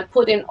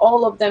 putting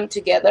all of them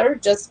together,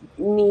 just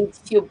need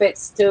a few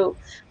bits to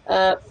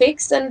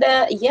fix. And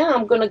yeah,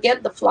 I'm going to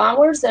get the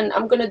flowers, and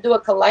I'm going to do a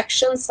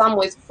collection, some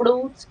with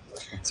fruit.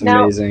 It's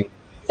amazing.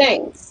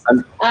 Thanks.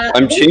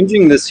 I'm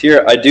changing this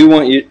here. I do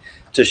want you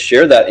to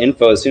share that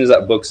info as soon as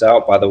that book's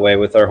out, by the way,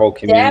 with our whole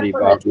community.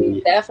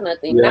 Definitely,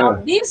 definitely. Yeah.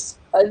 Now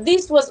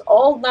this was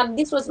all done.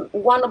 This was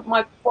one of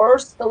my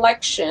first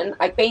collection.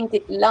 I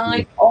painted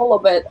live, all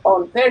of it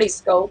on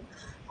Periscope,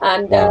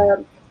 and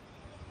Wow.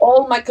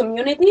 all my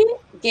community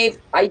gave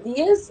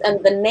ideas,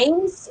 and the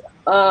names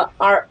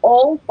are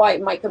all by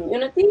my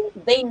community.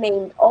 They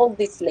named all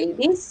these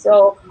ladies,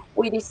 so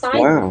we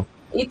decided. Wow.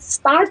 It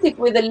started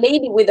with a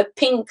lady with a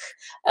pink,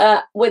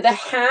 with a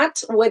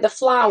hat with the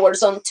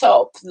flowers on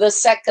top, the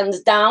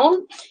second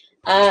down,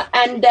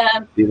 and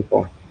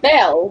Beautiful.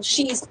 Belle,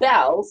 she's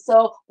Belle.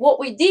 So what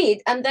we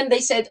did, and then they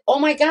said, oh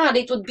my God,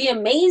 it would be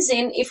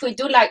amazing if we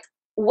do like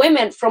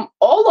women from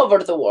all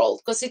over the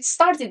world, because it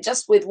started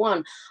just with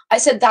one. I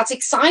said, that's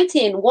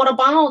exciting. What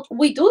about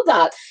we do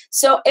that?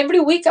 So every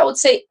week I would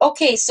say,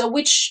 okay, so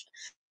which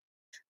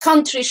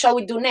country shall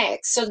we do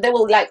next? So they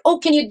will like, oh,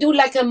 can you do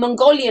like a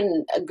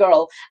Mongolian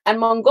girl? And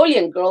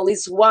Mongolian girl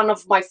is one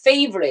of my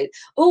favorite.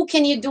 Oh,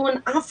 can you do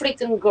an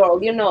African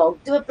girl? You know,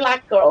 do a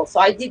black girl.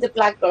 So I did a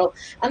black girl.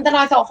 And then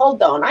I thought,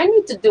 hold on, I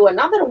need to do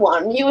another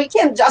one. We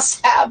can't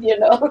just have, you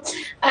know.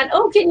 And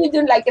oh, can you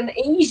do like an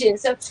Asian?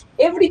 So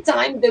every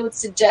time they would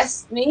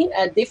suggest me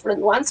a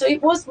different one. So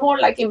it was more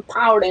like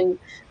empowering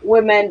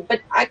women,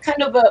 but I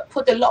kind of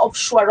put a lot of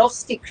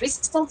Swarovski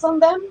crystals on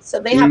them, so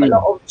they have a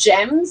lot of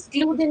gems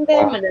glued in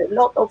them. Wow. And a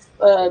lot of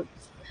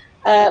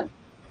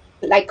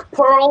like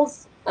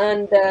pearls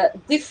and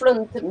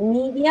different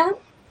media,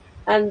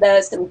 and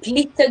some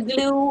glitter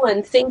glue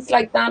and things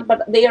like that,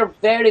 but they are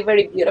very,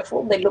 very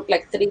beautiful. They look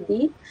like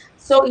 3D.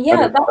 So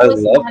yeah, that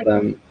was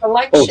my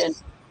collection.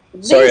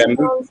 Oh, sorry,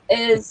 this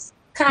is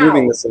cows.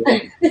 Moving this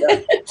along.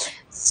 Yeah.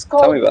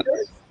 Tell me about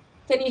this.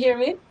 Can you hear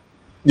me?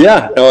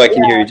 Yeah, no, I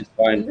can hear you just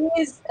fine.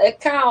 These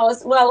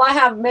cows, well, I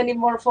have many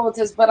more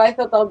photos, but I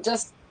thought I'll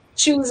just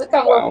choose a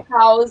couple of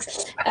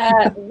cows.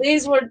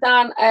 These were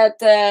done at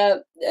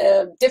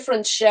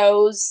different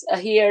shows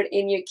here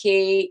in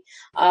UK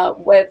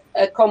with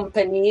a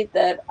company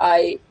that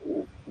I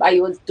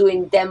was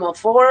doing demo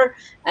for,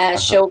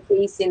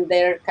 showcasing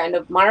their kind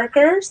of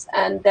markers.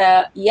 And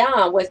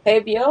yeah, with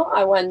Pebio,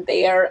 I went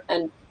there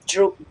and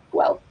drew,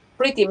 well,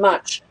 pretty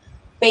much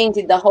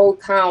painted the whole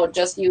cow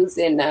just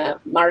using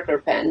marker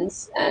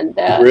pens. And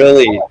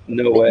really?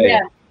 No way.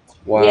 Yeah.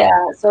 Wow.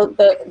 Yeah, so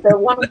the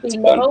one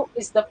below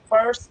is the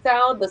first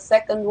cow. The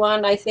second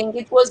one, I think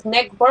it was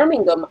Neck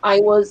Birmingham.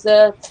 I was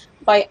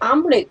by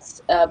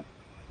Amrit's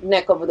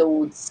neck of the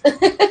woods.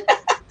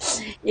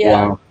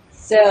 Yeah. Wow.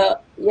 So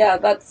yeah,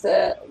 that's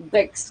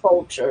big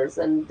sculptures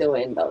and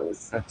doing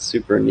those. That's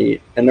super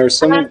neat. And there's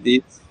some of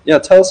these. Yeah,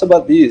 tell us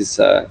about these.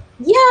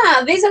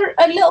 Yeah, these are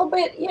a little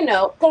bit, you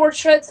know,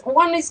 portraits.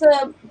 One is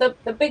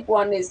the big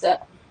one is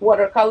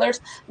watercolors.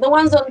 The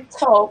ones on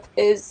top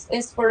is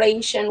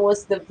inspiration,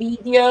 was the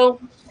video.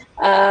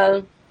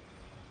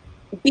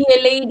 Be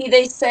a lady,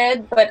 they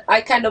said, but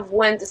I kind of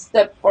went a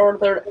step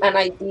further and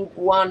I did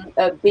one,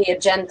 be a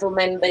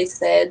gentleman, they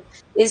said.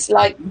 It's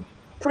like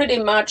pretty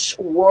much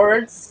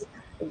words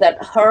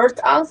that hurt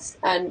us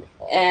and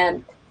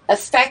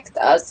affect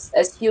us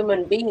as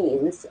human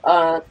beings,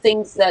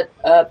 things that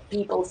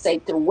people say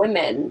to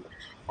women.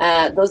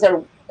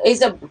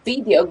 Is a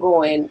video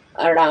going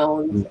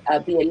around,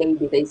 Be a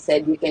Lady, they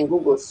said. You can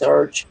Google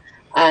search.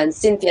 And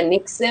Cynthia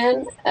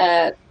Nixon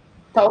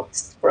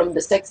talks from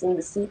the Sex and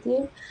the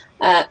City.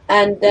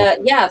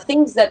 Yeah,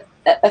 things that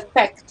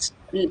affect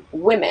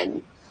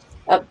women,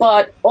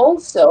 but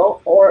also,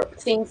 or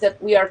things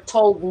that we are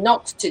told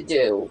not to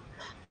do.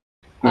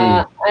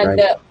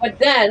 But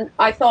then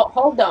I thought,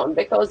 hold on,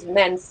 because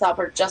men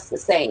suffer just the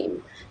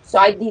same. So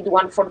I did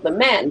one for the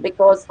men,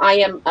 because I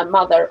am a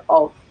mother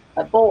of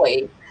a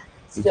boy.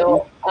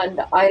 So, and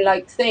I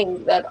like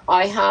think that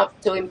I have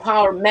to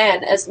empower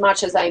men as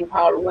much as I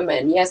empower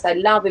women. Yes, I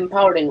love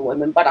empowering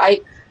women, but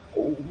I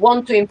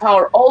want to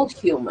empower all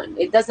human.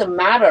 It doesn't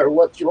matter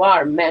what you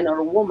are, man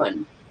or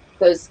woman,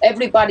 because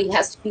everybody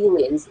has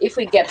feelings. If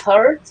we get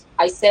hurt,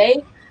 I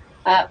say,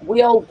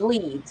 we all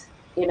bleed.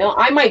 You know,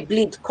 I might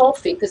bleed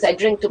coffee because I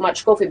drink too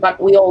much coffee, but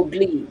we all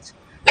bleed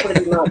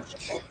pretty much.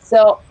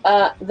 So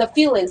the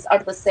feelings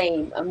are the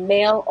same,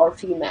 male or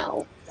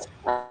female.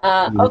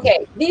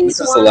 Okay, this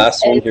is the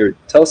last one here.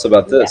 Tell us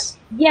about this.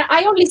 Yeah,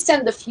 I only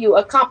send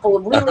a couple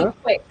really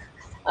quick.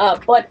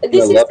 But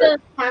this is the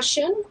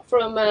fashion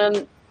from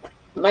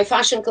my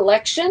fashion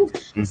collection.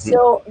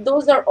 So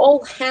those are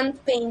all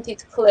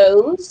hand-painted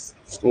clothes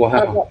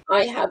that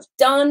I have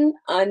done,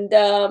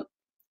 and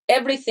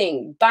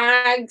everything,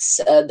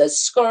 bags, the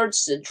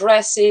skirts, the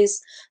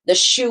dresses, the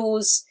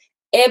shoes,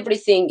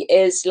 everything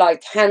is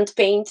like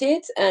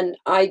hand-painted. And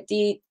I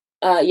did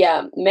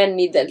yeah, men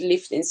need that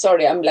lifting.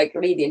 Sorry, I'm like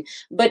reading.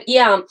 But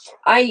yeah,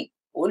 I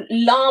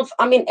love,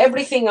 I mean,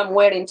 everything I'm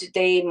wearing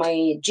today,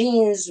 my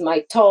jeans, my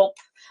top,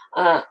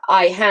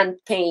 I hand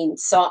paint.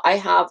 So I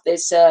have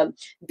this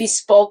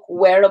bespoke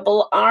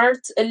wearable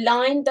art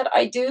line that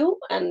I do.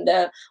 And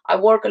I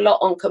work a lot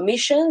on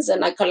commissions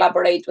and I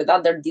collaborate with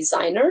other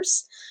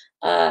designers.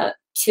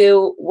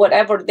 to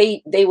whatever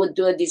they would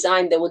do a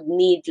design, they would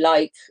need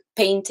like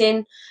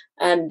painting,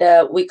 and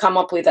we come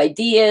up with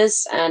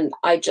ideas, and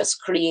I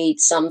just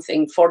create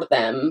something for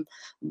them.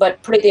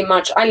 But pretty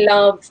much I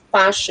love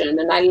fashion,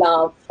 and I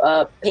love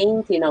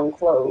painting on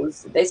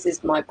clothes. This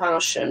is my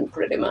passion,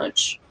 pretty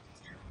much.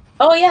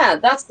 Oh yeah,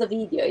 that's the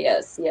video.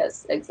 Yes,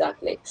 yes,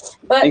 exactly.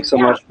 But thanks so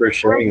much for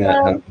sharing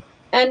that.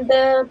 And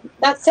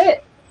that's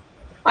it.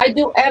 I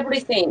do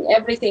everything.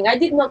 I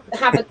did not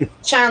have a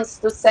chance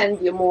to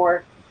send you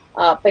more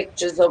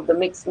pictures of the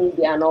mixed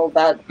media and all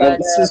that. But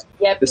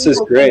this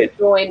is great.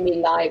 Join me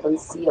live and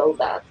see all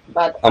that.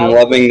 But I'm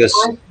loving this.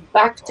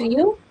 Back to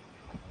you.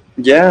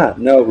 Yeah,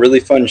 no, really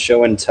fun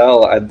show and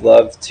tell. I'd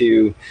love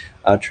to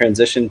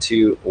transition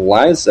to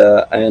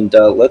Liza, and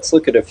let's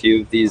look at a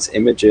few of these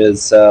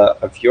images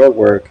of your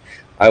work.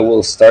 I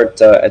will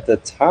start at the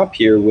top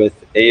here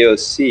with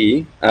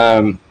AOC.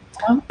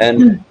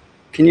 And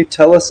can you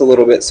tell us a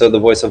little bit, so the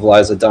voice of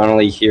Liza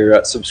Donnelly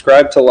here,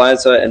 subscribe to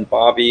Liza and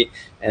Bobby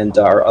and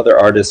our other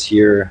artists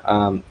here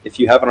if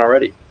you haven't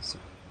already.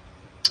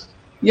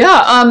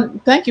 Yeah,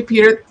 thank you,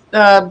 Peter.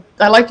 I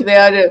like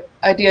the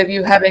idea of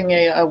you having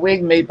a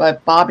wig made by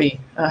Bobby.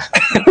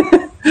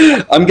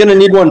 I'm going to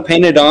need one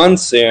painted on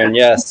soon,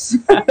 yes.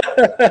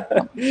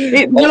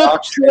 You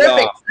look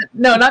terrific.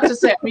 No, not to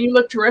say, I mean, you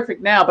look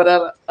terrific now,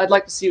 but I'd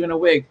like to see you in a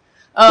wig.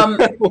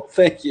 Well,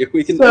 thank you.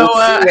 We'll see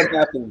what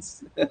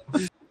happens.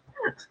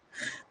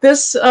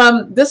 This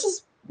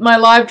is my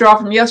live draw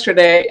from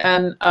yesterday,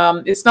 and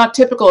it's not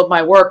typical of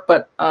my work,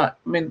 but I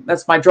mean,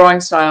 that's my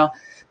drawing style,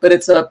 but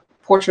it's a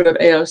portrait of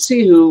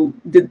AOC, who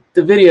did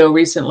the video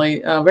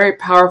recently, a very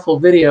powerful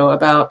video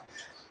about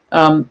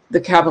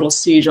the Capitol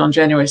siege on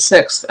January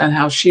 6th, and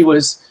how she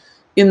was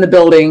in the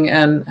building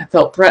and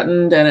felt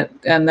threatened,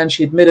 and then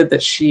she admitted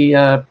that she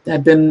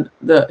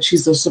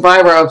she's the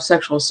survivor of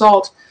sexual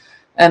assault,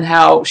 and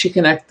how she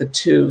connected the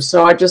two.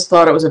 So I just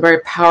thought it was a very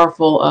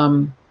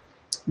powerful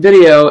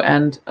video,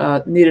 and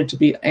needed to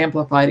be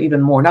amplified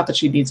even more. Not that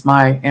she needs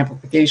my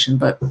amplification,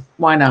 but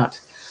why not?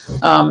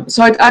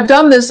 So I've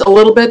done this a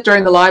little bit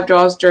during the live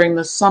draws during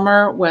the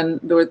summer when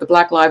there were the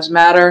Black Lives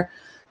Matter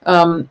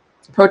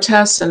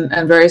protests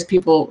and various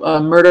people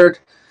murdered.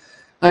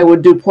 I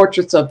would do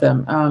portraits of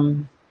them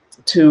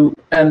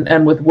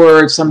and with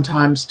words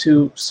sometimes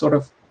to sort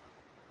of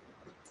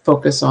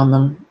focus on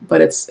them.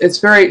 But it's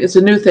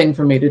a new thing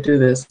for me to do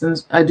this.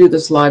 And I do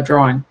this live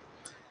drawing.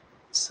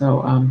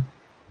 So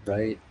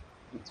right.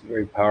 It's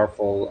very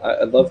powerful.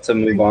 I'd love to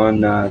move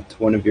on to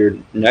one of your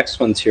next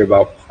ones here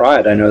about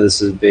pride. I know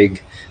this is a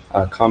big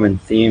common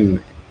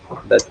theme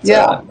that's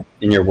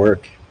in your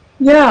work.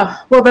 Yeah,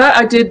 well, that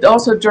I did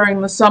also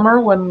during the summer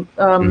when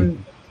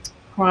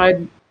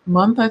Pride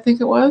Month, I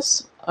think it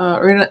was,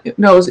 no, it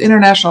was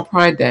International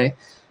Pride Day,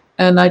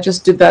 and I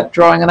just did that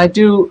drawing. And I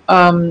do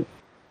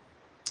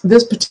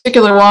this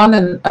particular one,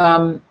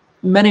 and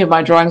many of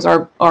my drawings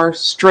are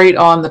straight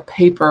on the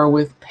paper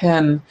with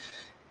pen,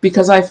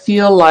 because I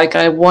feel like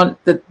I want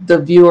the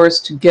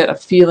viewers to get a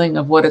feeling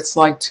of what it's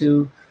like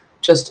to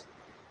just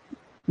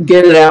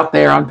get it out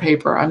there on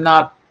paper. I'm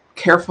not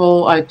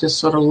careful. I just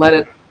sort of let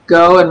it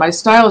go. And my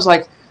style is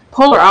like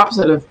polar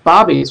opposite of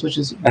Bobby's, which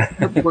is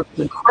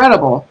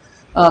incredible.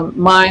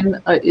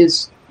 Mine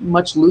is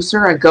much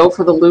looser. I go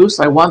for the loose.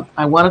 I want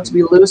it to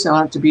be loose. I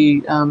want it to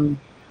be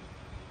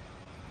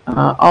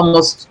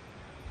almost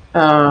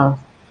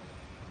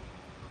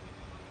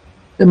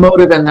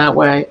emotive in that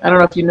way. I don't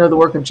know if you know the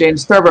work of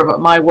James Thurber, but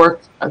my work,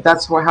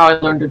 that's how I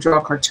learned to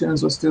draw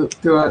cartoons, was through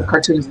a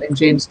cartoonist named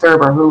James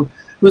Thurber,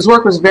 whose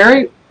work was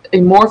very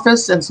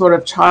amorphous and sort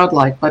of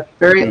childlike, but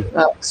very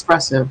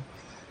expressive.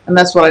 And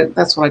that's what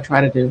I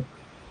try to do.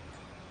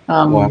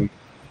 Well,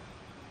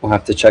 we'll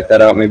have to check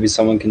that out. Maybe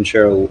someone can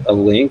share a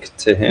link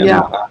to him.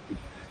 Yeah.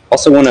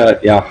 Also want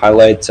to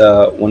highlight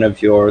one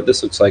of your,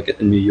 this looks like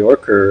a New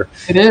Yorker.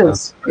 It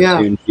is,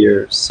 cartoon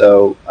here.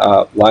 So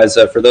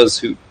Liza, for those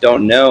who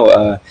don't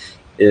know,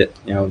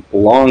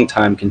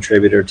 long-time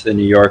contributor to the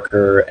New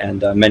Yorker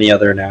and many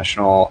other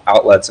national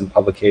outlets and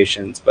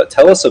publications. But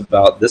tell us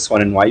about this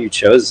one and why you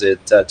chose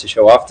it to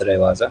show off today,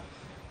 Liza.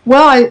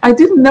 Well, I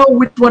didn't know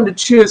which one to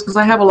choose because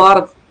I have a lot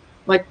of,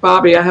 like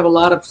Bobby, I have a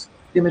lot of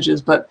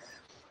images, but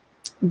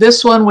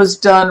this one was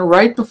done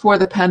right before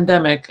the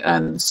pandemic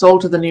and sold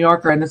to the New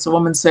Yorker, and it's a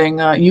woman saying,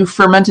 "You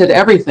fermented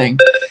everything,"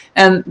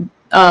 and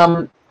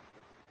the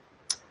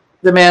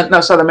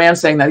man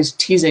saying that he's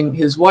teasing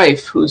his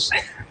wife, who's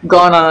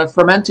gone on a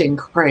fermenting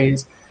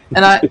craze,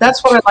 and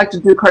that's what I like to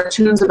do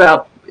cartoons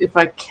about, if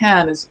I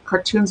can, is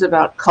cartoons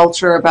about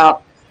culture,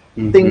 about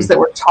things that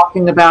we're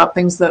talking about,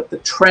 things that the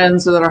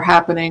trends that are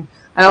happening.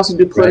 I also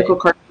do political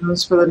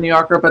cartoons for the New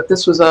Yorker, but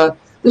this was a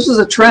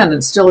trend,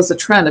 and still is a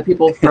trend of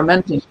people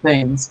fermenting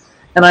things.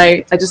 And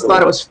I just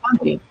thought it was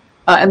funny.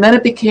 And then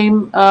it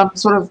became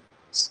sort of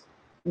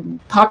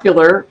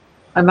popular.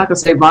 I'm not going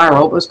to say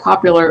viral, but it was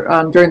popular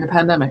during the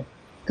pandemic.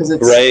 Because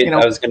it's,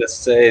 I was going to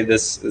say,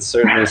 this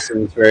certainly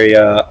seems very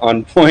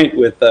on point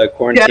with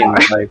quarantine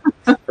life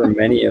for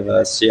many of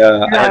us.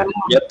 I have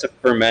yet to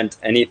ferment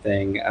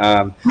anything.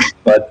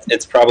 But but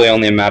it's probably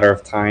only a matter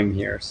of time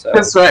here. So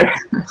That's right.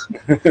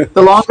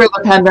 The longer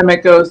the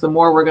pandemic goes, the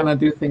more we're going to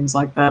do things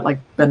like that, like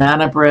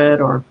banana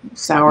bread or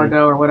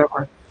sourdough or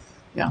whatever.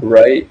 Yeah.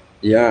 Right.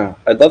 Yeah.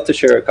 I'd love to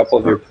share a couple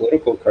of your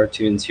political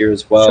cartoons here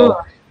as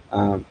well.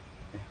 Sure.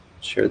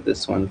 Share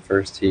this one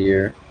first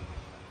here.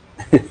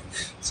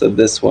 So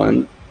this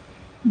one.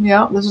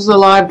 Yeah, this is a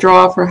live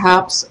draw for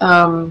Haps.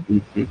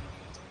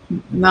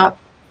 Not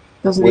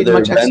doesn't Were need there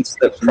much events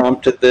that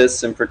prompted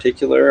this in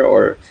particular,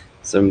 or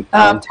some?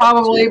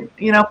 Probably,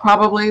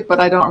 probably, but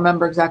I don't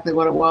remember exactly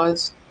what it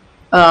was.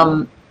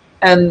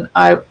 And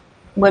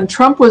when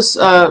Trump was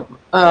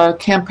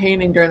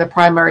campaigning during the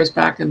primaries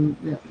back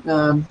in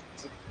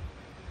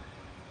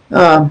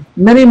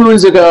many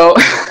moons ago,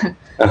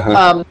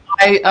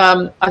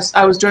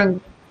 I was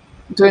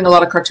doing a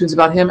lot of cartoons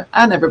about him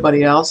and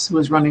everybody else who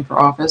was running for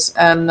office,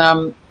 and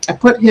I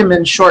put him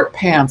in short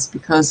pants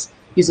because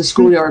he's a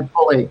schoolyard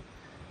bully,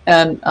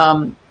 and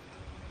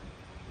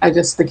I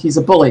just think he's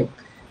a bully.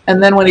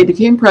 And then when he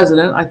became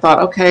president, I thought,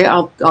 okay,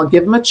 I'll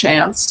give him a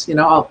chance. You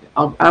know,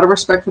 I'll out of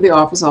respect for the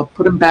office, I'll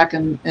put him back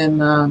in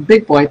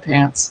big boy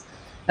pants,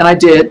 and I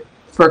did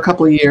for a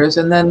couple of years.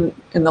 And then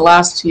in the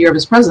last year of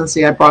his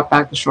presidency, I brought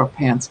back the short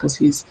pants because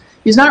he's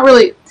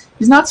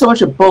not so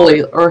much a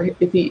bully, or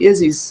if he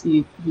is,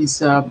 he's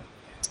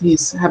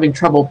having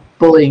trouble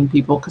bullying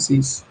people because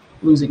he's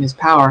losing his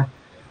power.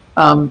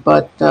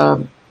 But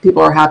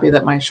people are happy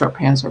that my short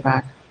pants are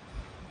back.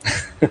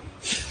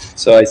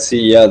 So I see,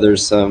 yeah,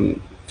 there's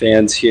some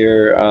fans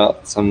here,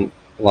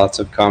 lots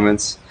of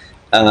comments.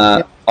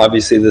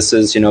 Obviously, this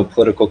is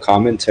political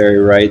commentary,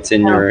 right,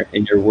 in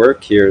your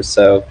work here.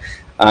 So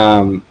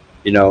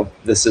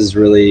this is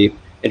really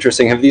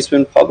interesting. Have these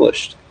been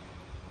published?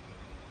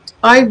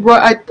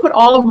 I put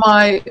all of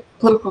my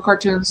political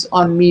cartoons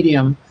on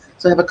Medium.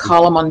 So I have a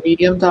column on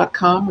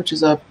medium.com, which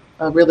is a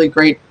really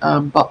great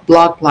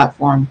blog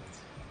platform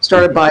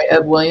started by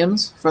Ed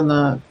Williams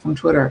from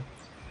Twitter.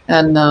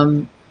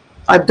 And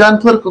I've done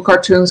political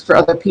cartoons for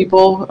other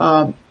people,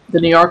 the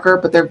New Yorker,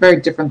 but they're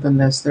very different than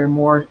this.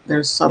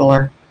 They're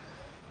subtler.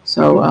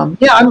 So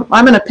yeah,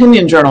 I'm an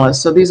opinion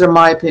journalist. So these are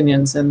my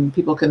opinions, and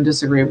people can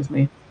disagree with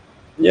me.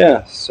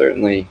 Yeah,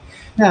 certainly.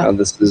 Yeah.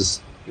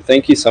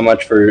 Thank you so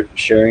much for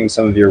sharing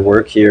some of your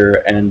work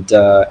here. And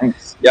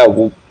Thanks. yeah,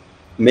 well,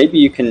 maybe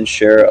you can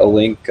share a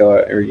link,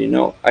 or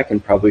I can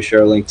probably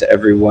share a link to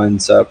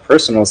everyone's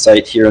personal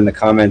site here in the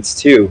comments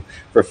too,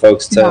 for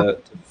folks to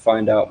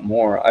find out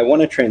more. I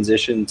want to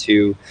transition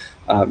to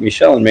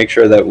Michelle and make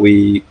sure that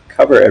we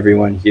cover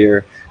everyone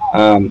here.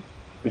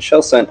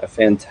 Michelle sent a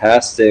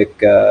fantastic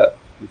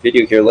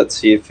video here. Let's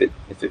see if it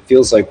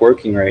feels like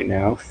working right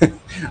now.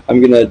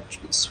 I'm gonna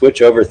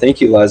switch over.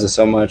 Thank you, Liza,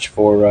 so much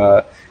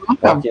for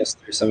walking us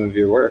through some of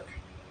your work.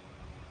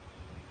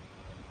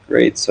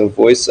 Great. So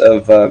voice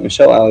of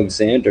Michelle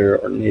Alexander,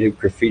 or Native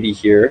Graffiti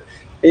here.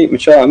 Hey,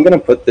 Michelle, I'm going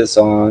to put this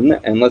on,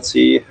 and let's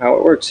see how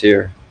it works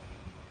here.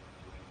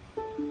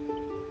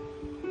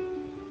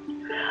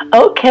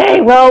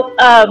 Okay, well,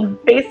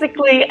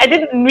 basically, I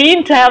didn't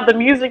mean to have the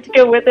music to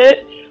go with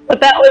it, but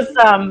that was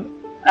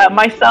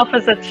myself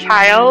as a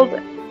child.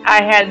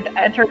 I had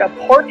entered a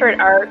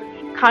portrait art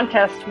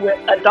contest with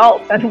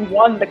adults and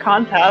won the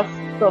contest,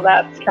 so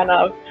that's kind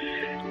of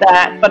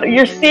that. But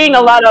you're seeing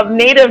a lot of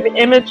native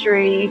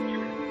imagery,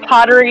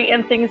 pottery,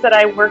 and things that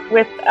I work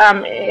with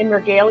in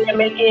regalia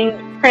making,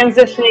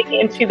 transitioning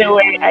into the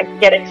way I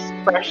get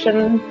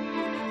expression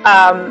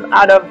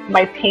out of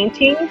my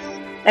paintings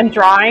and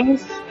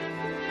drawings.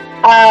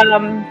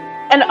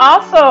 And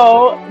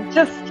also,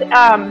 just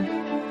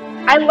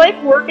I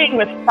like working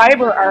with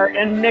fiber art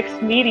and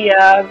mixed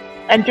media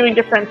and doing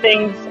different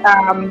things.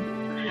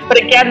 But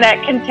again,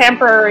 that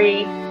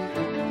contemporary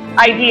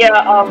idea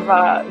of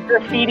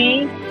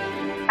graffiti,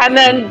 and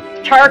then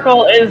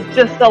charcoal is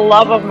just a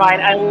love of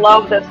mine. I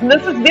love this, and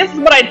this is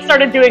what I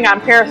started doing on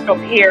Periscope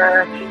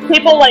here.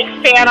 People like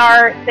fan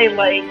art. They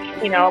like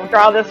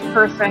draw this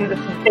person. This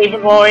is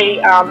David Bowie.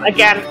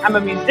 Again, I'm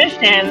a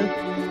musician,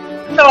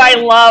 so I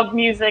love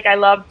music. I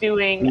love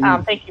doing.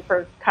 Thank you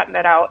for cutting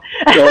it out.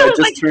 No, I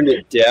just turned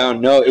it down.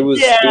 No, it was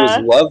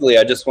lovely.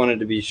 I just wanted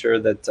to be sure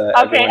that.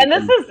 Okay, and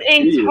this is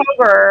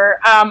Inktober.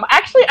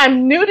 Actually,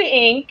 I'm new to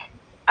ink.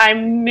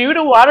 I'm new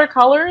to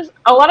watercolors.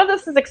 A lot of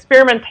this is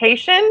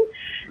experimentation.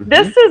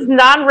 This is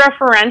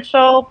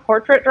non-referential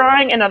portrait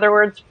drawing, in other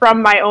words,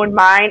 from my own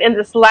mind. And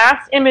this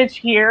last image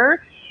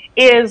here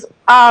is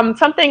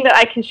something that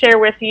I can share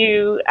with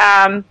you,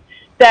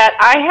 that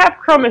I have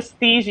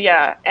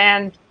chromesthesia.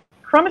 And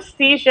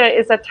chromesthesia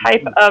is a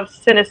type of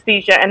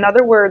synesthesia. In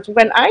other words,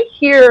 when I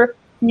hear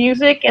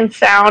music and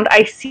sound,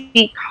 I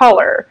see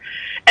color.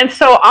 And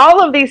so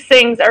all of these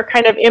things are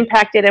kind of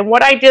impacted. And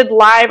what I did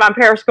live on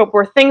Periscope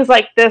were things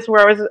like this,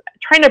 where I was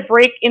trying to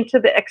break into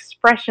the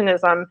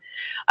expressionism.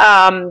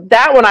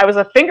 That one, I was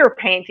a finger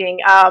painting,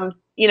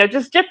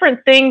 just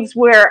different things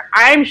where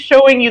I'm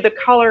showing you the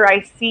color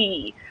I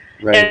see.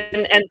 Right.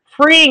 And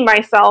freeing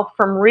myself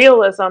from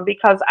realism,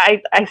 because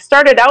I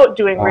started out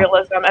doing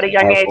realism at a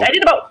young age. I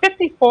did about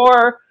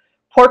 54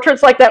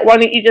 portraits like that one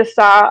that you just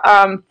saw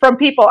from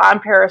people on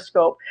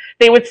Periscope.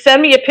 They would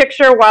send me a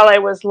picture while I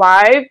was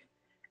live,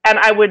 and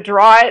I would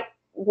draw it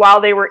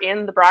while they were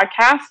in the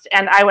broadcast,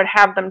 and I would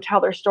have them tell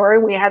their story.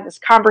 We had this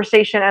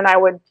conversation, and I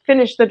would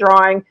finish the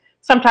drawing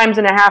sometimes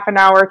in a half an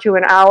hour to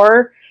an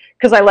hour,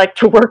 because I like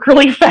to work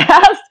really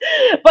fast.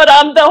 But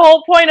the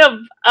whole point of,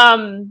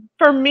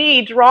 for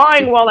me,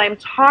 drawing while I'm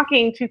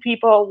talking to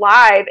people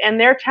live and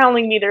they're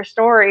telling me their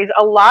stories,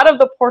 a lot of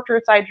the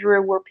portraits I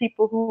drew were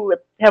people who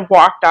have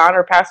walked on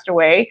or passed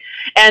away.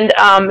 And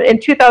in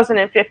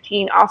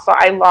 2015, also,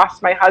 I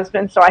lost my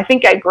husband. So I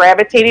think I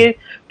gravitated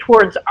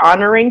towards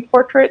honoring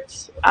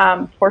portraits,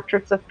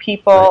 portraits of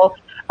people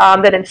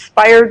that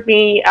inspired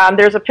me.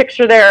 There's a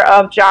picture there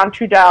of John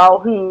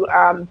Trudell, who...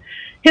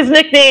 his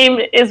nickname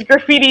is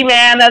Graffiti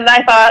Man, and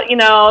I thought, you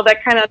know,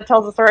 that kind of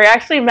tells the story. I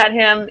actually met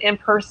him in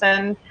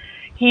person.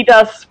 He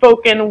does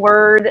spoken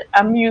word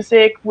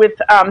music with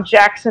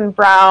Jackson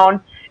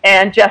Brown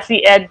and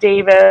Jesse Ed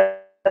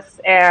Davis,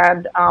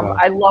 and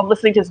I love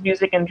listening to his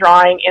music and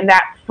drawing, and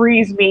that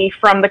frees me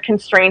from the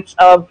constraints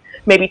of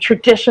maybe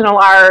traditional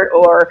art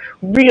or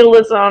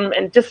realism,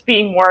 and just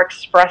being more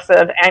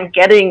expressive and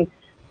getting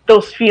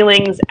those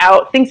feelings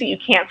out, things that you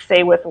can't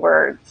say with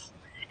words.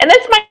 And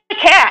that's my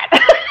cat.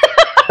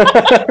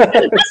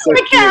 That's So my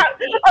cute. cat.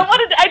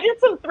 I did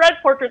some thread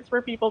portraits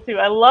for people too.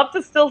 I love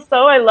to still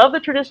sew. I love the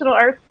traditional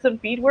arts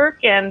of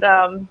beadwork, and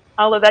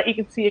all of that. You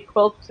can see a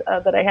quilt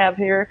that I have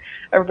here.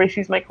 Everybody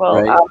sees my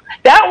quilt. Right.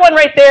 That one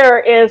right there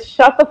is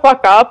 "Shut the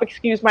fuck up."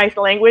 Excuse my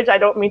language. I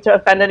don't mean to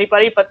offend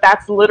anybody, but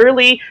that's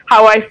literally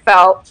how I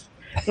felt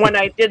when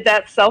I did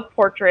that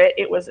self-portrait.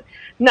 It was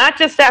not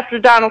just after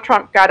Donald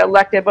Trump got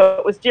elected, but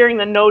it was during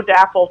the No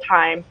Dapple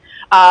time,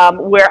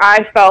 where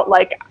I felt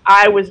like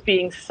I was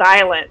being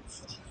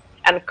silenced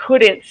and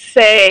couldn't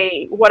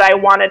say what I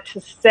wanted to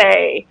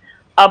say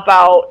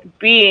about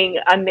being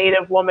a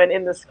Native woman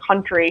in this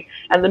country,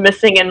 and the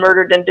missing and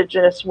murdered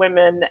Indigenous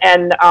women,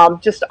 and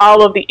just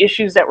all of the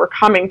issues that were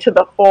coming to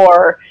the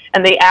fore,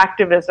 and the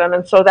activism.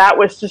 And so that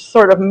was just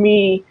sort of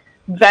me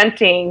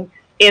venting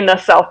in a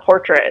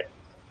self-portrait.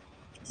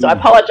 So I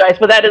apologize,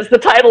 but that is the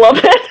title of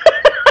it.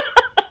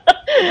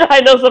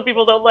 I know some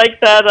people don't like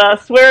that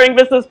swearing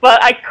business,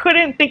 but I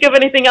couldn't think of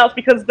anything else,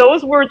 because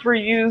those words were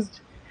used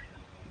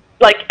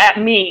like at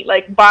me,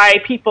 like by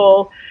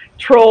people,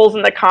 trolls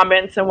in the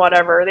comments and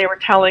whatever. They were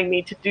telling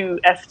me to do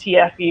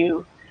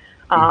STFU.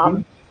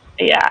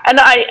 Yeah, and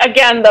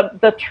again,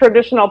 the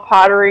traditional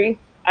pottery,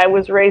 I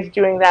was raised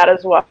doing that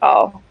as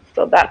well.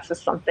 So that's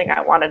just something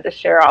I wanted to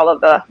share, all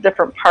of the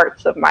different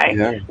parts of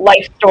my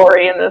life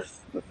story in this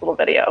little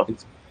video.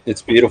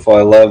 It's beautiful.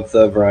 I love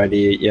the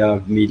variety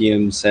of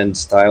mediums and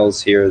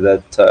styles here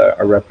that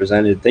are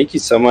represented. Thank you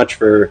so much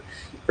for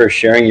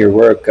sharing your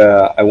work.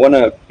 I want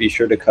to be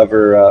sure to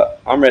cover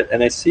Amrit,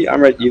 and I see,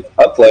 Amrit, you've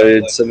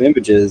uploaded some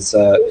images.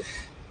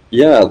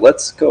 Yeah,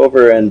 let's go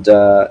over and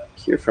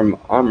hear from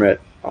Amrit.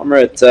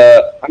 Amrit,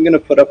 I'm going to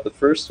put up the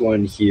first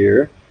one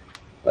here.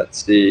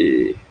 Let's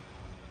see.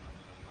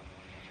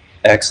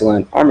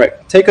 Excellent.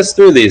 Amrit, take us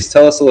through these.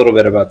 Tell us a little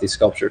bit about these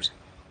sculptures.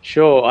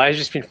 Sure, I've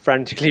just been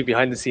frantically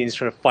behind the scenes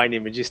trying to find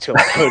images to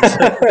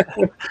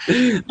upload.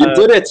 You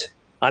did it.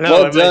 I know.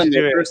 Well done.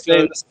 Your first day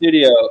in the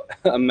studio,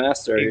 a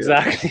master.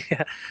 Exactly.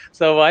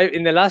 So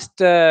in the last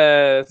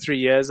 3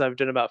 years, I've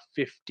done about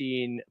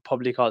 15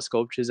 public art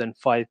sculptures and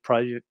 5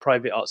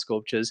 private art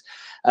sculptures.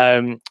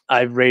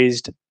 I've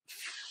raised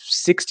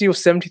 60 or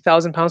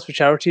 70,000 pounds for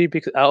charity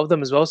out of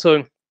them as well.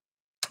 So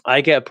I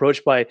get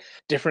approached by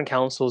different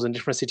councils in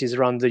different cities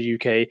around the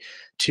UK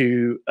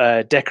to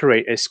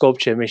decorate a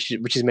sculpture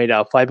which is made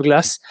out of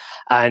fiberglass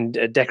and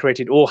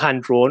decorated, all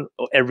hand drawn,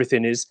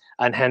 everything is,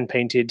 and hand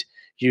painted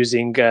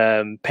using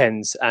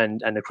pens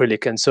and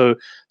acrylic. And so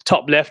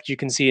top left, you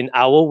can see an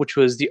owl, which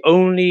was the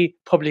only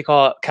public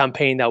art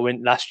campaign that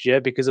went last year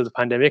because of the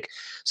pandemic.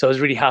 So I was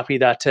really happy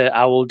that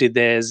Owl did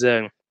theirs,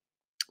 did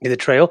the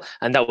trail,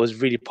 and that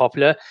was really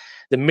popular.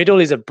 The middle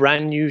is a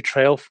brand new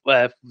trail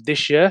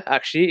this year,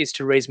 actually, is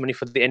to raise money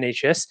for the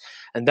NHS.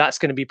 And that's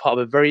going to be part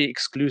of a very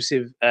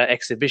exclusive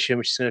exhibition,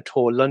 which is going to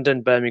tour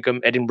London,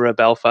 Birmingham, Edinburgh,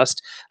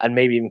 Belfast, and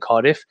maybe even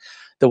Cardiff.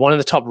 The one on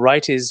the top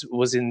right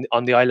was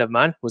on the Isle of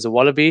Man, was a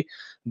wallaby.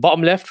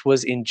 Bottom left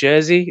was in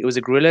Jersey. It was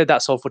a gorilla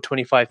that sold for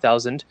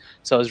 25,000.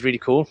 So it was really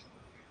cool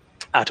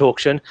at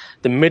auction.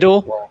 The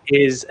middle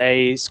is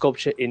a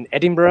sculpture in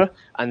Edinburgh,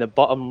 and the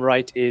bottom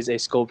right is a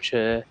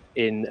sculpture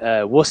in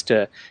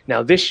Worcester.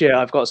 Now this year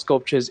I've got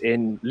sculptures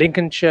in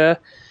Lincolnshire,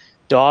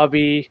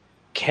 Derby,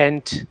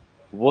 Kent,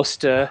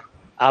 Worcester,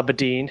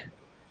 Aberdeen,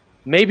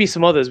 maybe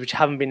some others which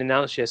haven't been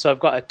announced yet. So I've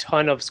got a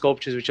ton of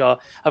sculptures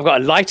I've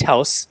got a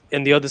lighthouse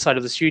in the other side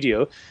of the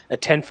studio, a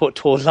 10-foot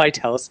tall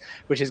lighthouse,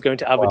 which is going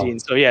to Aberdeen.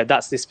 Wow. So yeah,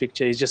 that's this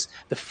picture. It's just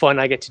the fun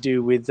I get to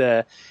do with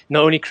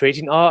not only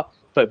creating art,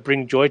 but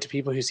bring joy to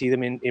people who see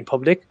them in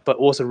public, but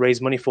also raise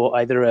money for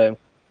either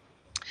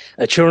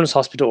a children's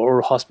hospital or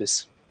a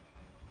hospice.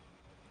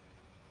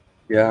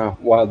 Yeah,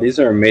 wow, these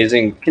are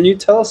amazing. Can you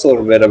tell us a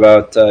little bit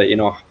about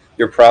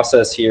your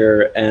process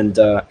here and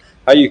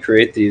how you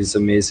create these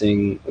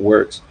amazing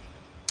works?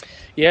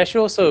 Yeah,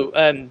 sure. So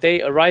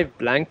they arrive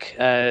blank.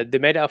 They're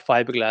made out of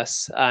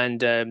fiberglass and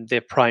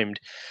they're primed.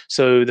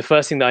 So the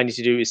first thing that I need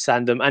to do is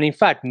sand them. And in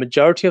fact,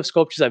 majority of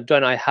sculptures I've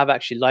done, I have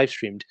actually live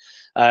streamed,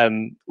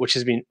 which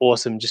has been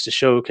awesome just to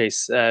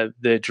showcase.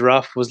 The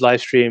giraffe was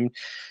live streamed.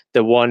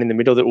 The one in the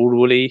middle, the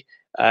Uruli,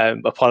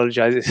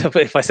 apologize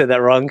if I said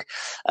that wrong.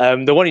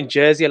 The one in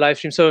Jersey, I live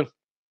streamed. So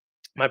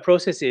my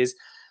process is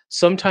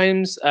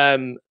sometimes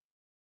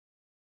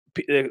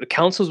the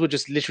councils would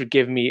just literally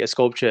give me a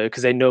sculpture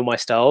because they know my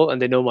style,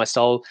 and they know my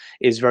style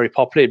is very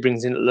popular. It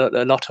brings in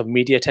a lot of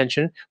media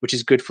attention, which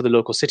is good for the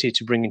local city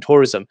to bring in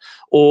tourism.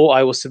 Or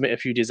I will submit a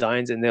few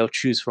designs and they'll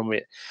choose from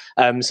it.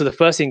 So the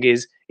first thing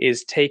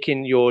is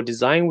taking your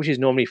design, which is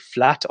normally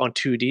flat on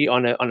 2D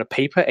on a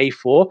paper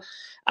A4,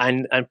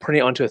 and putting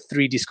it onto a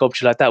 3D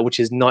sculpture like that,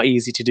 which is not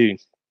easy to do.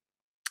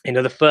 You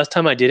know, the first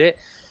time I did it,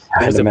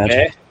 there was a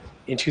bear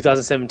in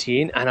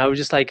 2017, and I was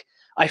just like,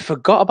 I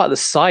forgot about the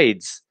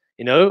sides.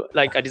 You know,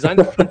 like I designed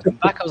the front and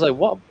back. I was like,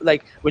 what?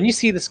 Like when you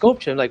see the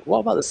sculpture, I'm like, what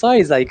about the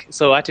sides? Like,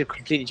 so I had to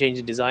completely change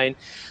the design.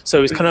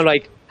 So it's kind of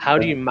like, how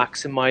do you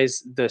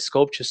maximize the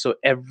sculpture so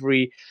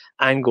every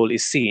angle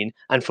is seen?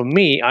 And for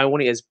me, I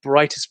want it as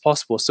bright as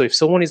possible. So if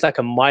someone is like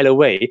a mile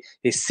away,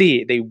 they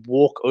see it, they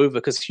walk over,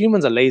 because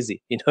humans are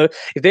lazy. You know,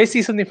 if they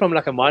see something from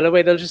like a mile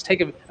away, they'll just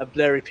take a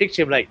blurry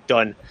picture. I'm like,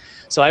 done.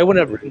 So I want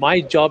to.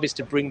 My job is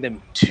to bring them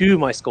to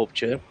my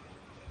sculpture.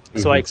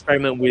 So I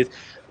experiment with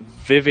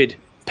vivid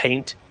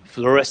paint,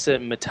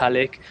 fluorescent,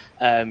 metallic,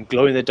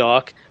 glow in the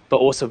dark, but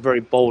also very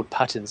bold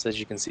patterns, as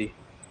you can see.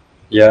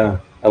 Yeah,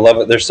 I love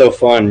it. They're so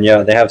fun.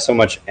 Yeah, they have so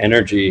much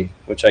energy,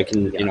 which I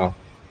can, you know,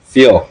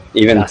 feel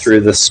even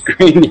through the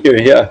screen here.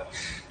 Yeah.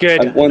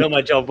 Good. I know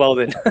my job well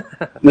then.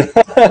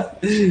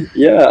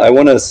 Yeah, I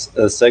want to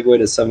segue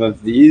to some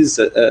of these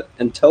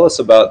and tell us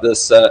about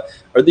this.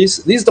 Are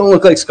these don't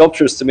look like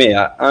sculptures to me.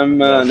 I'm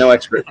no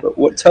expert,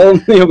 but tell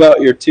me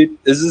about your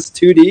is this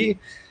 2D?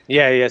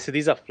 Yeah. So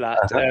these are flat.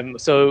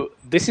 So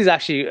this is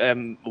actually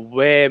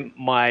where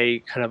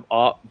my kind of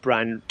art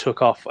brand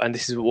took off, and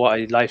this is what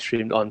I live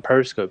streamed on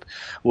Periscope.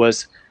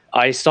 Was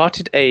I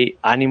started a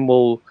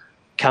animal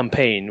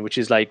campaign, which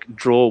is like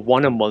draw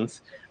one a month,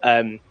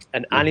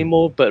 an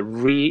animal but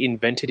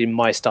reinvented in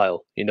my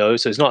style. You know,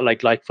 so it's not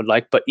like for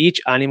like, but each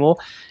animal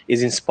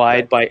is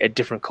inspired by a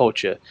different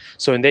culture.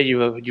 So in there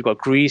you've got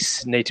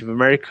Greece, Native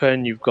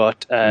American, you've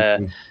got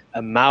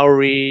a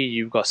Maori,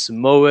 you've got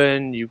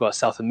Samoan, you've got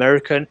South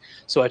American.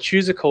 So I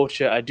choose a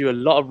culture, I do a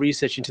lot of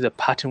research into the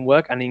pattern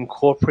work and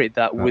incorporate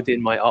that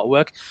within my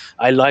artwork.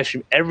 I live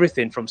stream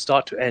everything from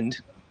start to end.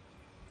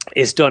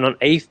 It's done on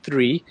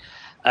A3,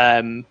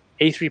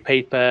 A3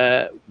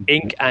 paper,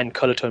 ink, and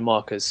color tone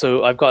markers.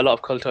 So I've got a lot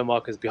of color tone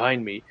markers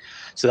behind me.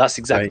 So that's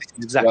exactly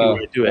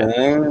where I do it.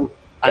 And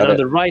on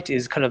the right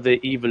is kind of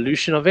the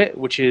evolution of it,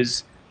 which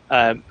is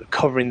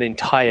covering the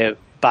entire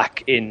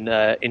back in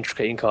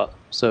intricate ink art.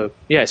 So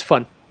yeah, it's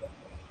fun.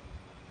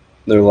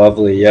 They're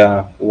lovely.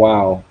 Yeah.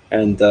 Wow.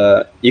 And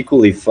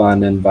equally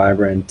fun and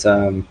vibrant.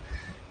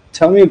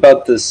 Tell me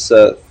about this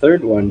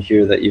third one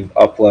here that you've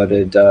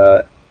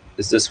uploaded.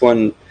 Is this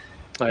one?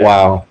 Oh, yeah.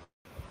 Wow.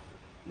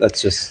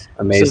 That's just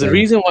amazing. So the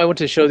reason why I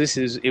wanted to show this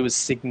is it was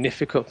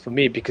significant for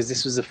me because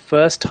this was the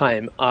first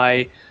time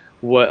I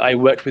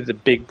worked with a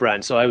big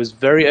brand. So I was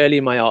very early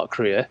in my art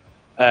career.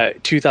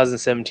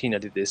 2017 I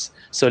did this.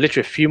 So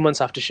literally a few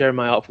months after sharing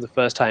my art for the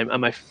first time,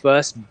 and my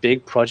first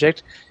big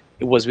project,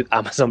 it was with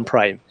Amazon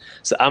Prime.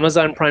 So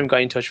Amazon Prime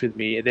got in touch with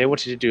me. They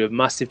wanted to do a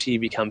massive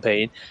TV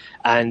campaign,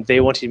 and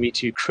they wanted me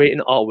to create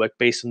an artwork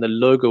based on the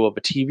logo of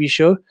a TV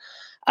show.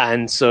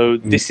 And so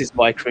this is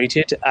what I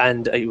created,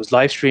 and it was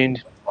live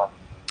streamed.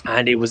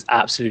 And it was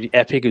absolutely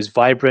epic. It was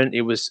vibrant.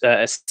 It was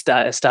a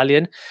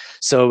stallion.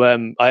 So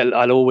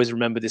I'll always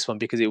remember this one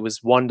because it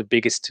was one, the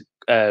biggest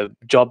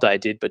job that I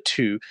did, but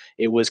two,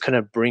 it was kind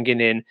of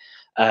bringing in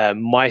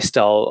my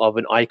style of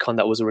an icon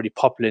that was already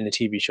popular in a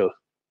TV show.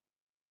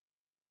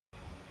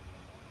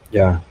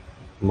 Yeah,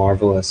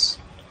 marvelous.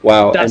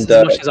 Wow. That's and,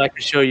 as much as I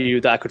could show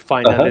you that I could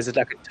find. And there's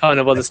like a ton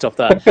of other stuff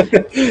that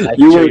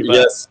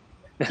yes.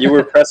 You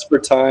were pressed for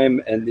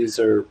time, and these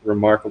are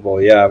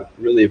remarkable. Yeah,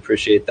 really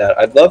appreciate that.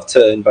 I'd love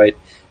to invite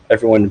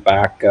everyone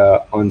back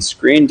on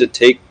screen to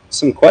take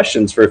some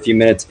questions for a few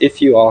minutes if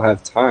you all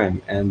have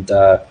time. And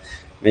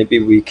maybe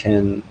we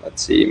can,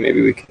 let's see,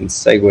 maybe we can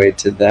segue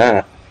to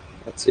that.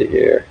 Let's see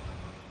here.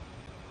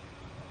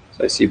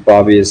 So I see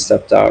Bobby has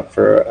stepped out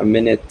for a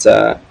minute,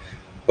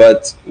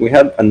 but we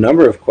had a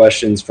number of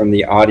questions from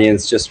the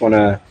audience. Just want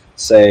to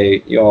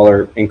say you all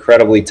are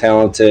incredibly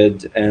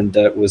talented, and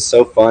it was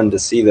so fun to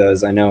see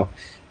those. I know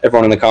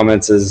everyone in the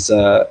comments has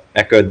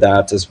echoed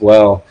that as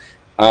well.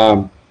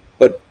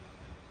 But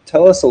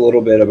tell us a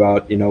little bit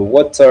about,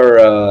 what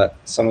are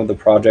some of the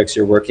projects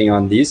you're working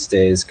on these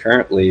days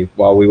currently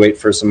while we wait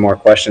for some more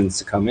questions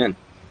to come in.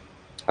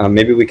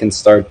 Maybe we can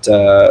start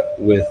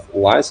with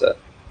Liza.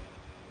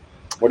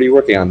 What are you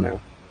working on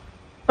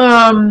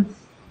now?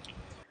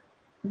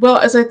 Well,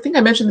 as I think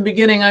I mentioned in the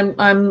beginning,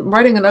 I'm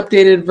writing an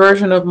updated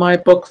version of my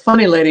book,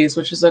 Funny Ladies,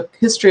 which is a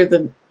history of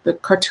the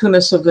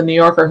cartoonists of the New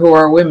Yorker who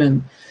are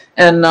women.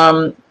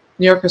 And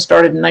New Yorker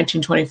started in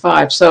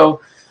 1925.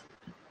 So,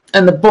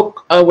 and the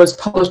book was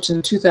published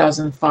in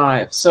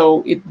 2005.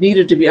 So it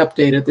needed to be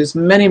updated. There's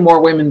many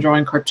more women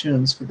drawing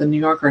cartoons for the New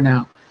Yorker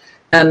now,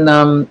 and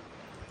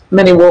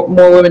many more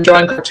women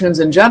drawing cartoons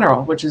in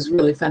general, which is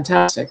really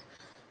fantastic.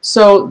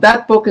 So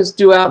that book is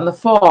due out in the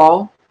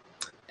fall,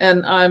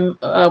 and I'm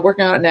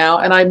working on it now.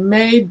 And I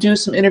may do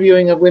some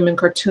interviewing of women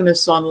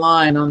cartoonists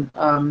online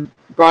on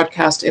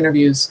broadcast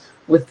interviews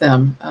with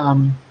them.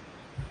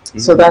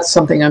 So that's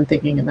something I'm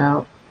thinking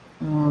about.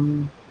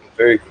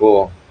 Very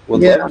cool.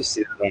 Would Yeah. love to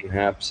see that on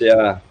Haps.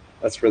 Yeah,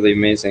 that's really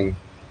amazing.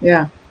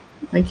 Yeah,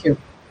 thank you.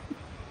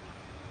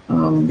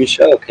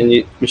 Michelle, can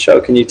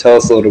you tell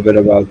us a little bit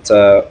about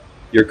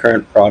your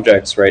current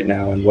projects right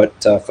now and what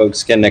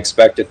folks can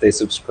expect if they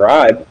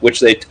subscribe, which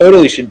they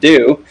totally should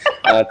do,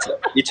 to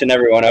each and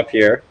every one up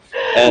here.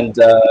 And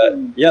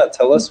yeah,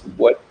 tell us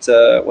what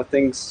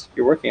things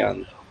you're working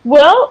on.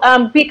 Well,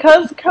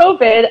 because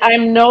COVID,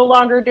 I'm no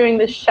longer doing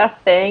the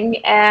chef thing,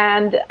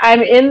 and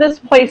I'm in this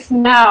place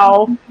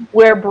now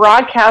where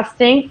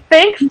broadcasting,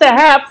 thanks to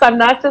Haps, I'm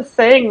not just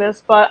saying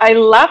this, but I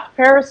left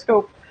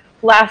Periscope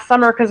last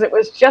summer because it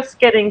was just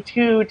getting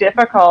too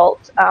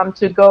difficult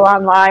to go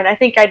online. I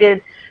think I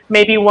did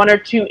maybe 1 or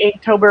 2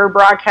 Inktober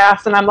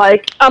broadcasts, and I'm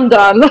like, I'm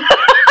done.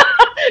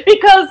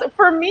 Because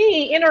for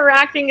me,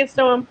 interacting is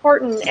so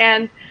important,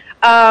 and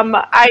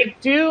I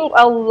do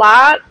a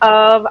lot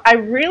of, I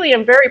really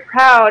am very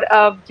proud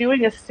of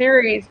doing a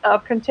series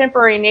of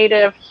contemporary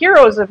Native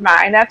heroes of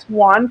mine. That's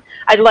one.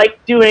 I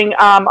like doing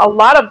a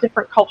lot of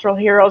different cultural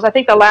heroes. I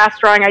think the last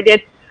drawing I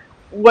did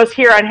was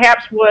here on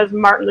Haps was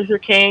Martin Luther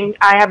King.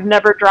 I have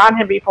never drawn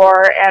him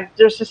before, and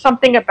there's just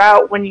something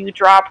about when you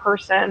draw a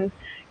person,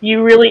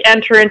 you really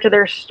enter into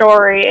their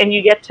story and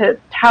you get to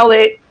tell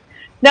it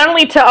not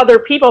only to other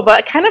people,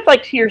 but kind of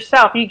like to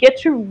yourself. You get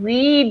to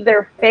read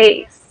their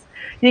face.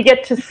 You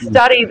get to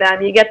study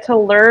them. You get to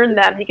learn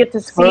them. You get to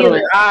see in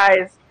their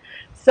eyes.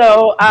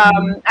 So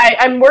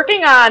I'm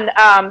working on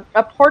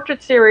a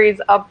portrait series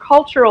of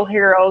cultural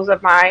heroes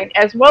of mine,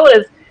 as well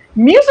as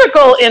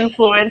musical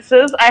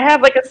influences. I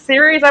have like a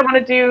series I want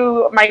to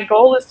do. My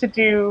goal is to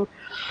do,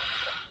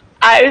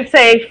 I would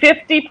say,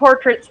 50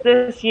 portraits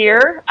this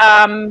year.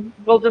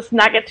 We'll just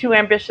not get too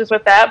ambitious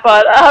with that,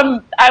 but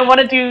I want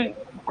to do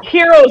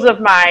heroes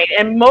of mine,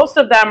 and most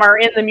of them are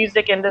in the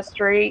music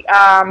industry.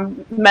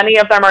 Many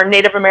of them are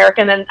Native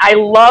American, and I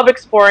love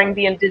exploring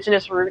the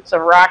indigenous roots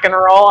of rock and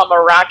roll. I'm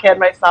a rockhead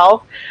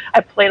myself.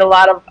 I played a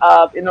lot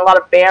of in a lot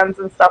of bands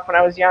and stuff when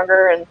I was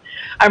younger, and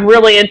I'm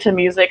really into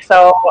music.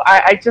 So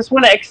I just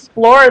want to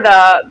explore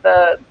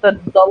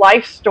the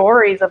life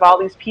stories of all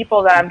these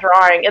people that I'm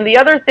drawing. And the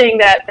other thing,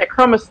 that the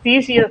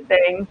chromesthesia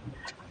thing,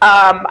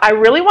 I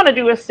really want to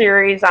do a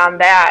series on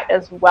that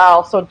as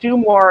well. So do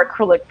more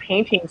acrylic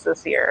paintings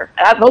this year.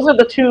 Those are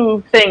the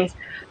 2 things.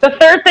 The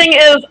third thing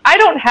is I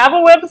don't have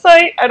a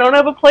website. I don't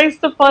have a place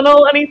to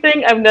funnel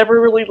anything. I've never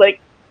really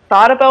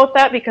thought about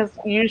that, because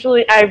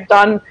usually I've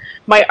done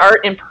my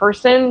art in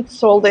person,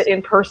 sold it in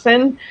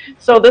person.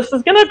 So this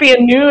is going to be a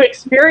new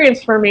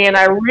experience for me, and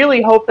I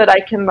really hope that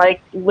I can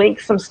link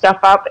some stuff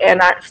up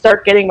and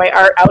start getting my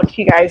art out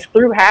to you guys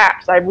through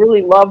Haps. I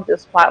really love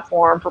this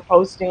platform for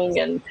posting,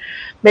 and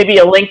maybe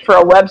a link for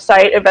a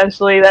website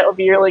eventually. That would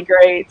be really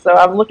great. So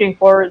I'm looking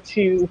forward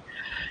to,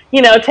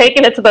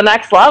 taking it to the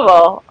next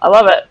level. I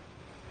love it.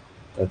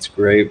 That's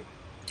great.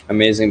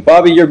 Amazing.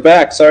 Bobby, you're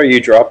back. Sorry you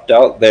dropped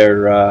out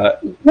there.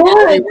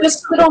 Yeah, it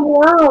just couldn't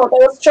out. I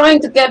was trying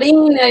to get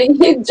in, and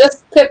he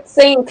just kept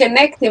saying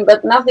connecting,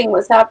 but nothing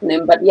was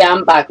happening. But yeah,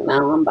 I'm back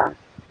now. I'm back.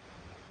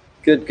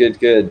 Good, good,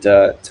 good.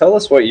 Tell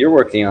us what you're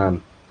working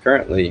on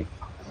currently.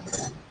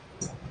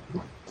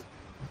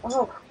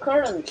 Oh,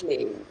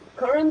 currently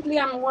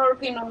I'm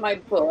working on my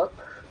book,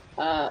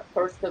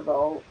 first of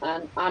all,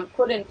 and I'm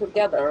putting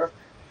together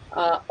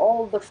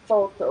all the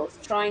photos,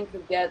 trying to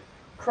get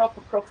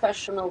proper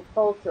professional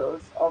photos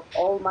of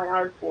all my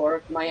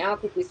artwork. My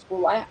art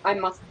school, I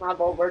must have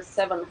over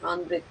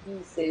 700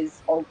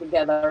 pieces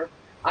altogether.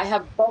 I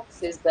have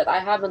boxes that I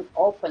haven't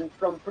opened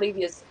from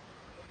previous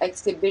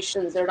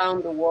exhibitions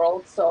around the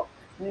world. So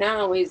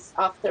now is,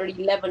 after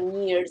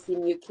 11 years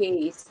in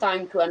UK, it's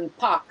time to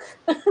unpack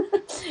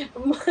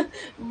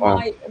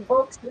my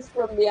boxes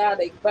from the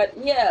attic. But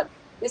yeah,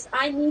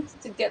 I need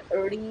to get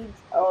rid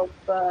of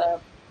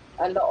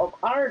a lot of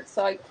art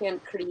so I can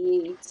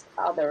create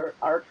other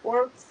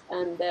artworks,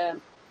 and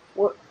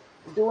we're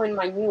doing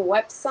my new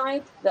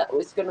website that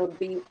was going to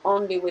be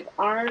only with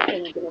art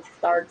and going to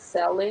start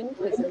selling,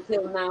 because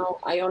until now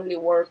I only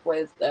work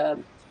with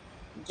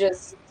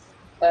just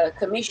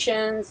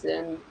commissions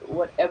and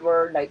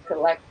whatever,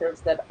 collectors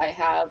that I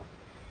have,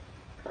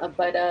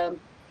 but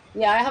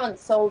yeah, I haven't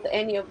sold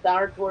any of the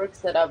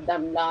artworks that I've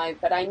done live,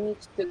 but I need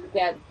to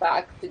get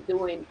back to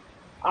doing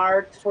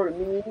art for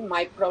me,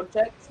 my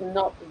projects,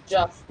 not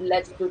just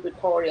let's do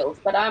tutorials.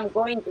 But I'm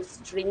going to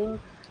stream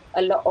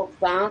a lot of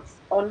that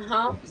on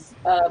Hubs,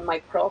 my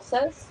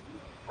process,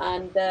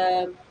 and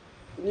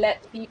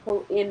let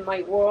people in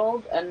my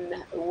world and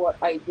what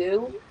I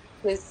do,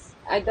 because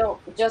I don't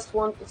just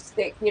want to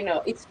stick,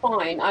 it's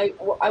fine.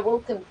 I will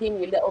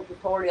continue little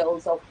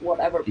tutorials of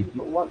whatever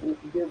people want me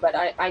to do, but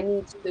I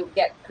need to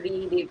get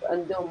creative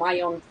and do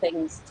my own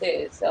things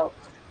too. So,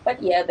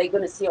 but yeah, they're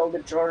going to see all the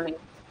journey.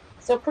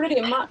 So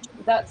pretty much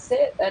that's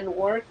it, and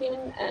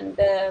working and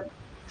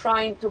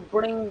trying to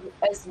bring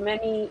as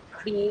many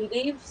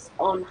creatives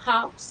on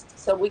hubs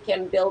so we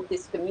can build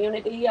this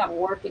community. I'm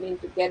working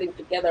into getting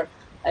together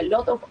a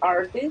lot of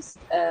artists.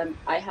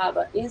 I have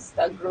an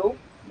Insta group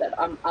that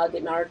I'm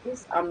adding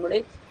artists.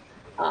 Amrit,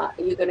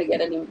 you're gonna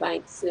get an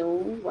invite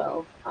soon.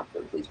 Well,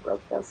 after this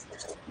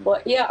broadcast.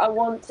 But yeah, I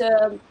want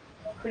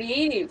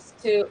creatives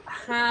to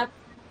have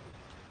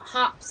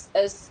hubs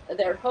as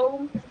their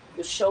home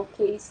to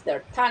showcase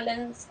their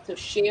talents, to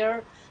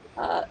share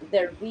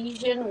their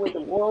vision with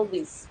the world,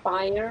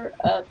 inspire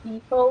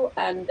people,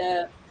 and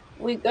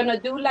we're gonna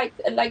do like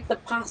the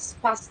pass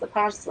the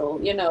parcel,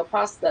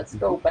 pass that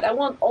scope. But I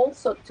want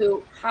also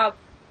to have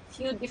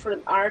few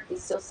different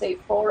artists, so say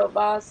 4 of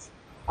us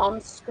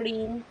on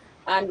screen,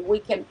 and we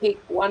can pick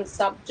one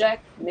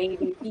subject.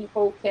 Maybe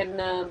people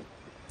can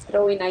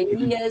throw in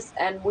ideas,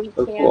 and we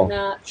So can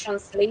cool.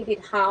 translate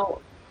it how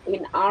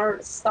in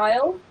our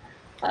style,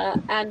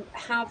 and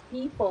have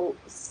people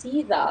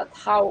see that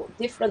how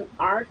different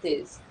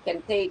artists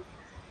can take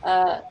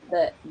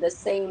the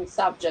same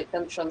subject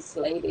and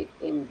translate it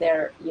in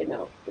their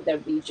their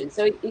vision.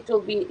 So it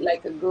will be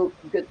like a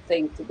good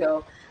thing to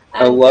go.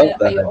 I And love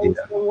that I idea.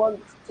 also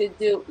want to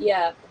do,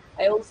 yeah,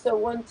 I also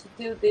want to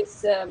do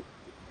this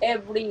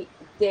every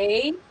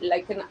day,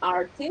 like an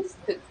artist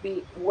could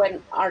be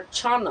when our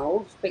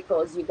channels,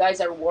 because you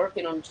guys are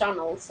working on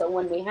channels, so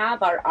when we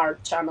have our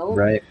art channel,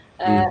 Right.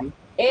 uh,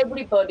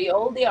 everybody,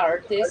 all the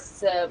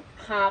artists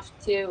have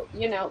to,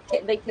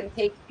 they can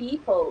take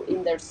people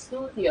in their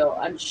studio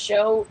and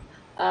show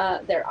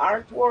their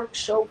artwork,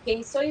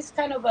 showcase. So it's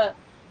kind of a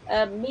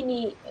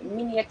mini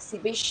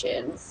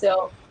exhibition.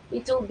 So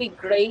it will be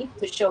great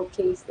to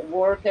showcase the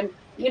work, and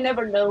you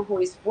never know who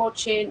is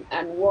watching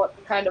and what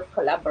kind of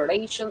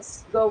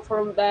collaborations go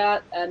from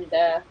that. And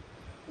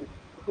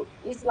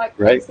it's like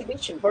Right.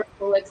 exhibition,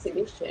 virtual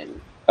exhibition.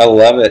 I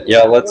love it. Yeah,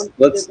 Yeah, I want to do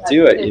let's that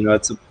do it. too.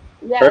 It's a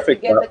Yeah, to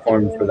perfect get the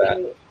platform for that.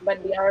 community,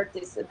 but the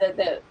artists,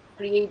 the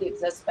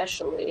creatives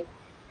especially.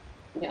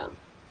 Yeah.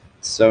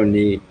 So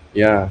neat.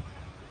 Yeah.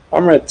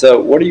 Amrit,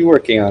 what are you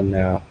working on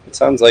now? It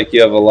sounds like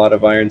you have a lot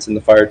of irons in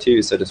the fire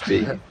too, so to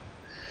speak.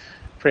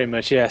 Pretty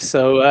much, yeah.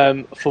 So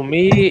for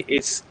me,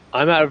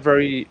 I'm at a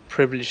very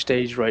privileged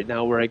stage right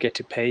now where I get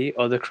to pay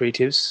other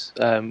creatives,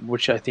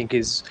 which I think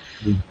is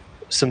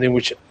something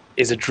which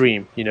is a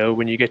dream.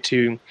 When you get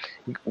to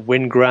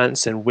win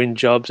grants and win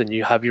jobs and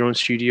you have your own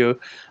studio.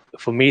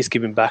 For me, it's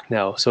giving back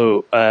now.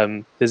 So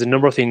there's a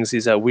number of things.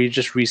 Is that we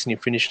just recently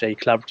finished a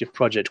collaborative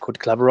project called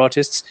Collaborative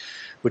Artists,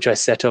 which I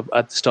set up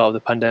at the start of the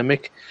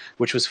pandemic,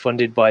 which was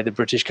funded by the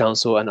British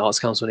Council and Arts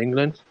Council in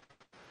England,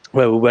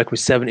 where we work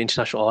with 7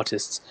 international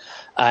artists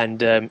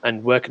and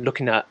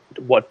looking at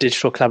what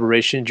digital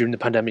collaboration during the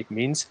pandemic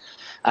means.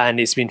 And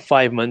it's been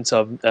 5 months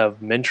of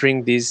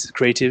mentoring these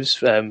creatives,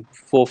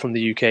 4 from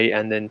the UK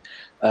and then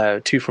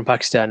 2 from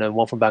Pakistan and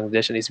 1 from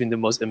Bangladesh, and it's been the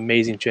most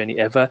amazing journey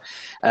ever.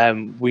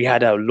 We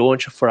had our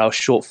launch for our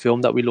short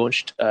film that we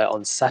launched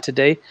on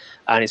Saturday,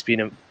 and it's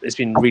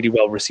been really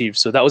well received.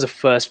 So that was a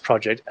first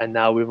project, and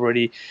now we're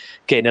already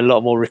getting a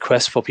lot more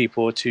requests for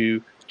people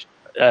to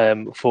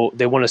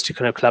they want us to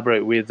kind of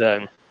collaborate with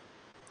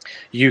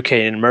UK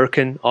and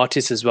American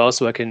artists as well,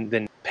 so I can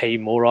then pay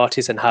more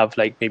artists and have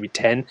like maybe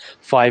 10,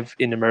 5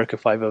 in America,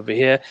 5 over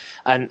here,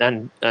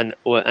 and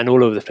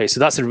all over the place. So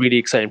that's a really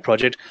exciting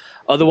project.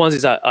 Other ones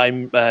is that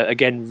I'm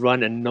again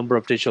run a number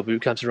of digital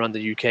bootcamps around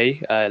the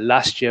UK.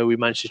 Last year we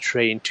managed to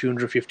train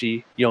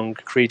 250 young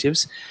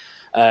creatives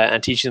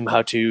and teach them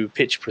how to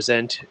pitch,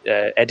 present,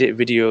 edit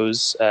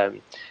videos,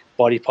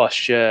 body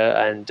posture,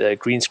 and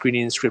green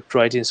screening, script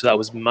writing. So that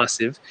was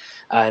massive,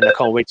 and I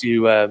can't wait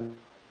to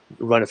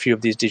run a few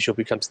of these digital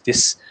bootcamps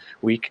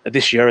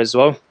this year as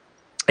well.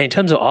 In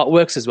terms of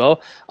artworks as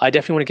well, I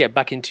definitely want to get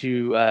back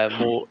into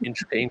more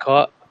intricate ink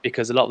art,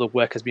 because a lot of the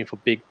work has been for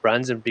big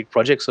brands and big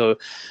projects. So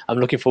I'm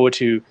looking forward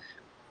to.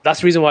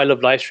 That's the reason why I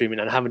love live streaming,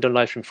 and I haven't done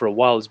live stream for a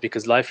while, is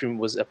because live stream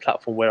was a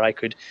platform where I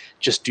could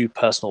just do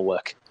personal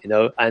work,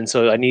 and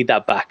so I need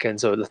that back. And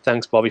so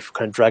thanks, Bobby, for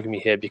kind of dragging me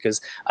here, because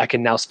I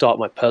can now start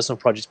my personal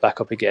projects back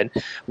up again,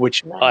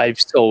 which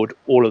I've sold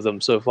all of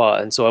them so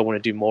far, and so I want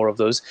to do more of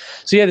those.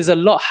 So yeah, there's a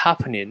lot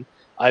happening.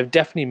 I've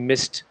definitely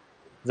missed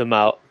them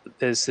out.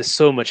 There's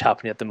so much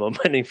happening at the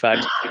moment, in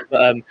fact.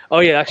 But, oh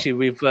yeah, actually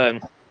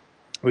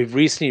we've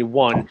recently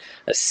won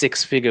a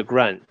 6-figure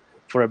grant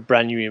for a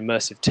brand new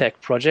immersive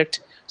tech project.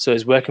 So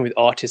it's working with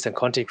artists and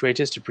content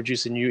creators to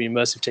produce a new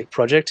immersive tech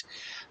project.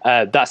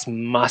 That's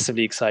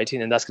massively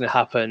exciting, and that's going to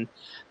happen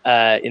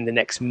in the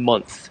next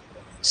month.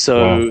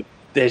 So wow.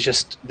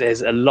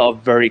 There's a lot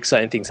of very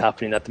exciting things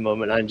happening at the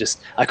moment.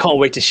 I can't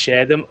wait to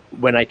share them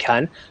when I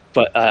can,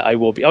 but I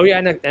will be. Oh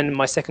yeah, and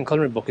my second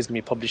coloring book is going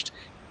to be published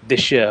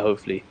this year,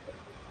 hopefully.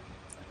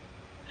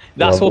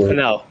 That's all for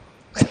now.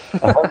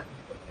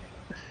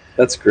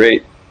 That's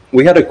great.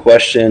 we had a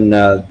question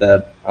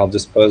that I'll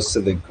just pose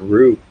to the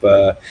group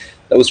that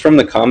was from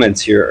the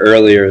comments here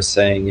earlier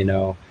saying, you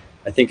know,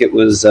 I think it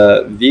was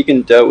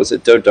Vegan Doe, was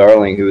it Doe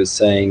Darling, who was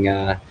saying,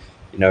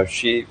 you know,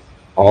 she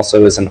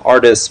also is an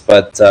artist,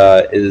 but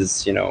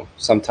is, you know,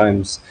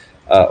 sometimes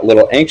a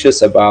little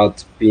anxious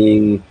about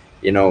being,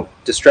 you know,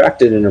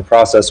 distracted in a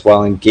process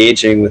while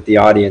engaging with the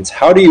audience.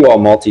 How do you all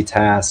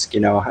multitask? You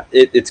know,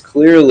 it's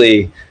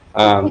clearly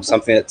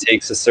something that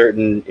takes a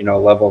certain, you know,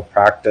 level of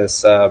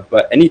practice.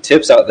 But any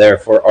tips out there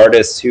for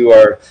artists who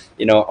are,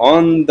 you know,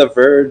 on the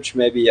verge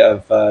maybe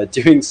of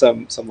doing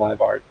some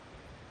live art?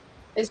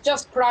 It's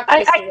just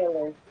practice,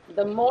 really.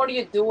 The more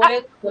you do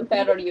it, the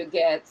better you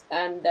get,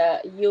 and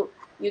you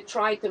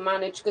try to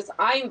manage. Because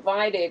I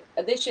invited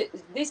this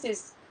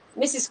is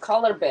Mrs.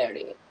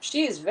 Colorberry.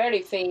 She is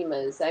very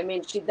famous. I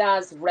mean, she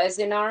does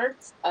resin art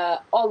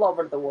all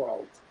over the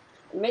world.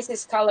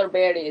 Mrs.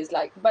 Colorberry is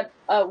like, but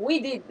we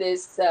did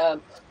this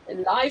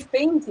live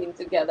painting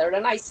together,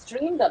 and I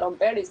streamed that on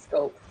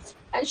Periscope,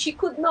 and she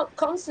could not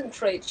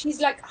concentrate.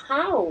 She's like,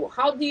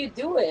 how do you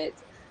do it?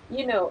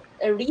 You know,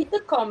 read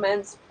the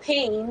comments,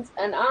 paint,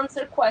 and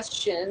answer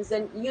questions,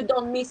 and you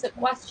don't miss a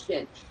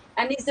question.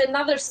 And it's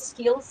another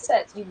skill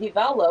set you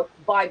develop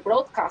by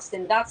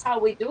broadcasting. That's how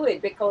we do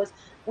it, because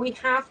we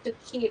have to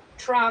keep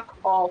track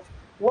of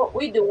what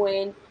we're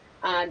doing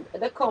and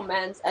the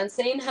comments and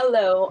saying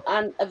hello.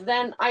 And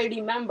then I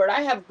remember,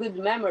 I have good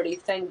memory,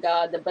 thank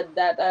God, but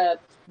that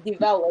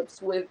develops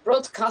with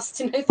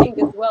broadcasting, I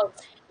think, as well.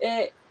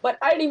 But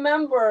I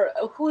remember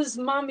whose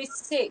mom is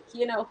sick,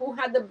 you know, who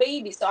had the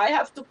baby. So I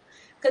have to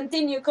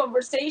continue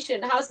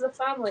conversation. How's the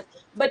family?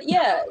 But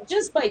yeah,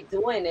 just by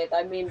doing it,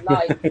 I mean,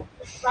 like,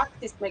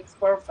 practice makes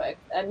perfect.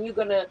 And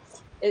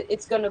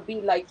it's gonna be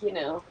like, you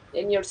know,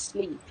 in your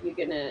sleep, you're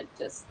gonna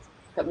just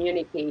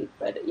communicate.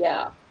 But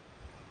yeah.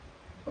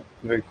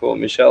 Very cool.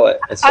 Michelle,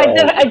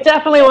 I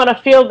definitely want to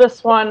feel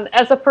this one.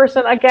 As a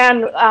person,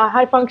 again,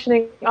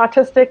 high-functioning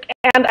autistic,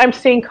 and I'm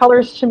seeing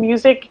colors to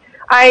music,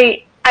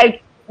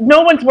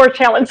 no one's more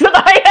challenged than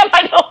I am,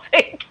 I don't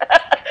think,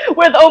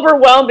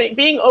 with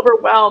being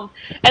overwhelmed.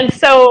 And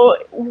so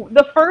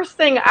the first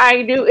thing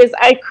I do is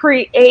I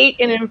create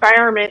an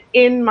environment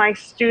in my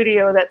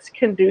studio that's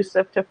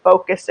conducive to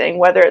focusing,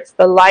 whether it's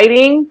the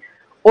lighting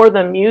or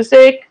the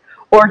music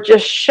or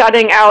just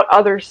shutting out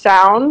other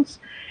sounds.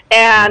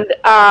 And,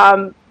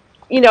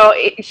 you know,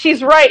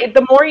 she's right.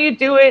 The more you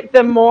do it,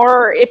 the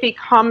more it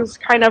becomes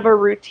kind of a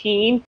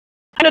routine.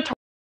 I'm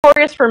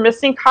notorious for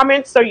missing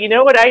comments. So you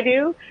know what I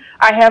do?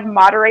 I have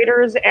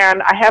moderators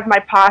and I have my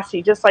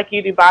posse, just like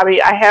you do,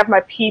 Bobby. I have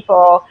my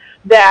people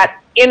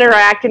that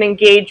interact and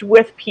engage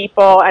with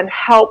people and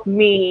help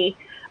me.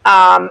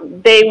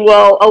 They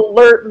will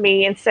alert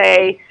me and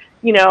say,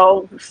 you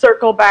know,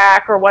 circle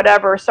back or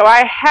whatever. So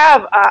I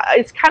have,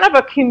 it's kind of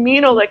a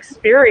communal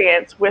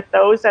experience with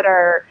those that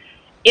are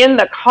in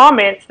the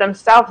comments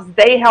themselves.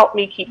 They help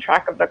me keep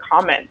track of the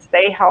comments.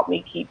 They help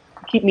me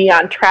keep me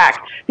on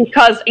track,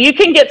 because you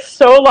can get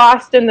so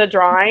lost in the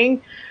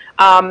drawing.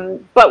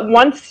 But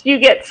once you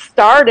get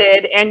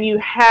started and you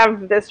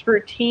have this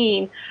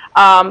routine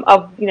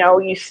of, you know,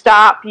 you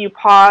stop, you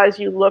pause,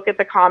 you look at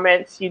the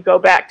comments, you go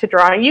back to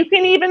drawing. You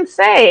can even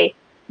say,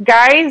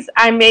 guys,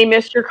 I may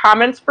miss your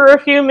comments for a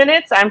few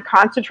minutes. I'm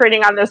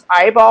concentrating on this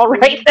eyeball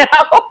right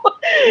now.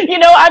 You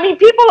know, I mean,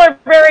 people are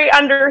very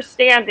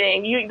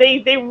understanding.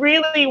 They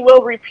really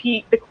will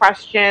repeat the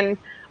question.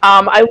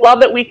 I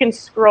love that we can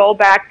scroll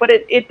back, but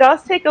it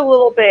does take a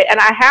little bit. And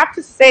I have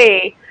to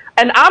say,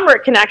 and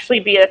Amrit can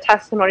actually be a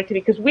testimony to me,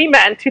 because we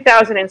met in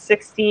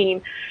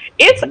 2016.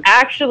 It's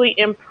actually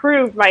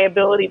improved my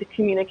ability to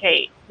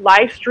communicate.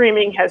 Live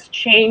streaming has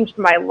changed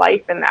my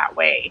life in that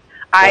way.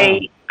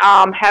 Wow.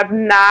 I have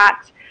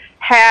not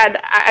had,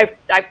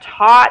 I've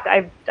taught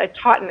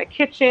in the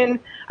kitchen,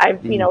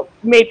 I've you know,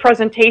 made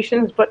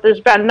presentations, but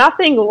there's been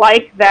nothing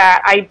like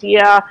that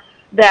idea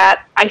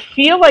that I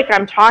feel like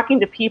I'm talking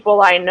to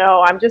people I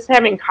know. I'm just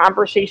having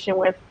conversation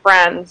with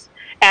friends,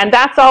 and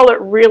that's all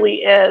it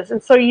really is.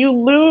 And so you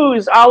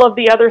lose all of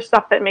the other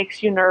stuff that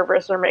makes you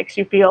nervous or makes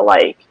you feel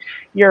like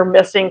you're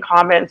missing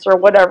comments or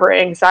whatever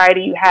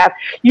anxiety you have.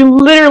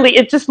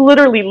 It just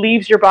literally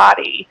leaves your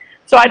body.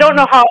 So I don't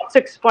know how to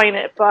explain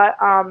it, but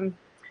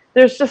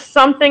there's just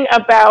something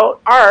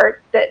about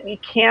art that you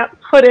can't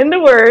put into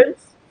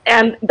words,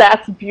 and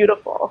that's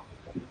beautiful.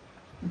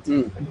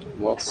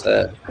 Well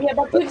said. Yeah,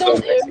 but you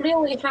don't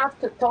really have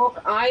to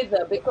talk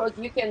either, because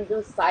you can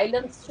do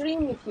silent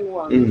stream if you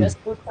want.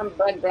 Just put some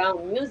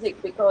background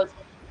music, because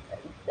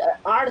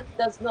art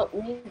does not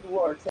need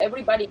words.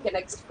 Everybody can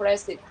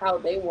express it how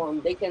they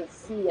want. They can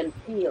see and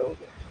feel.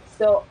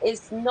 So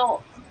it's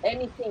not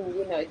anything,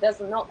 you know, it does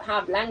not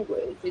have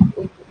language.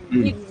 It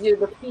gives you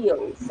the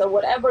feel. So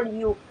whatever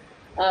you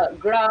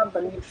grab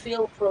and you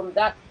feel from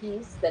that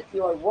piece that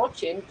you are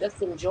watching,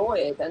 just enjoy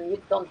it, and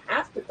you don't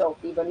have to talk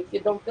even if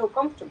you don't feel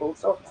comfortable.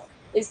 So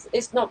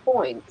it's no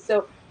point.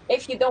 So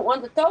if you don't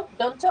want to talk,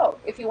 don't talk.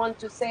 If you want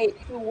to say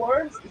a few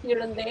words here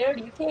and there,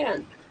 you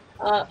can.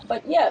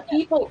 But yeah,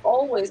 people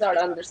always are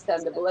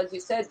understandable, as you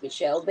said,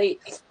 Michelle. They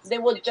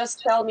would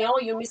just tell me, "Oh,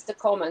 you missed a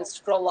comment.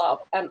 Scroll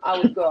up," and I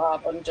would go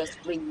up and just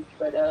read.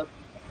 But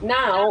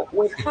now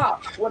with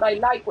Hubs, what I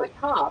like with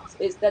Hubs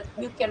is that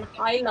you can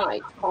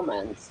highlight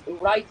comments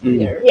right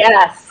here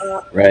Yes.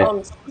 Right.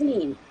 on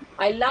screen.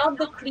 I love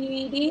the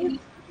creative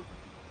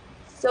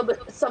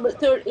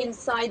saboteur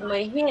inside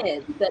my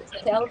head that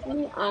tells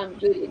me I'm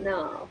good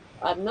enough.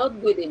 I'm not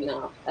good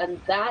enough, and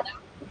that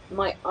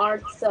my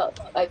art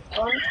sucks. I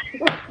punch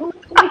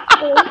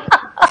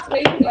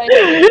straight like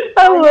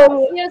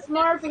yes,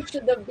 Murphy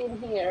should have been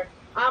here.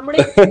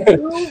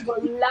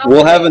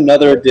 We'll have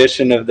another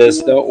edition of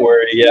this. Don't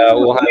worry. Yeah,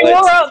 we'll We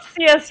wore out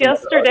CS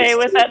yesterday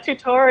with that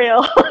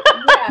tutorial.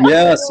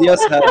 Yeah,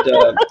 CS had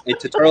a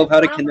tutorial of how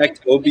to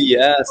connect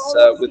OBS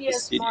with the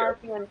studio.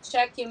 Murphy, and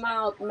check him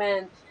out,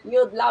 man.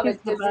 You'd love it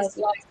because it's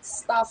like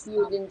stuff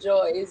you'd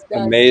enjoy. It's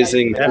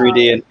amazing like,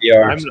 3D and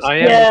VR.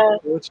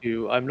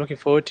 I'm looking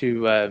forward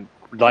to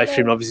live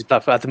stream. Obviously,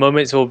 at the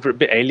moment it's all a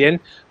bit alien,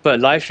 but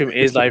live stream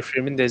is live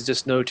streaming. There's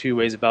just no two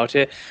ways about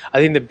it. I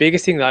think the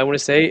biggest thing that I want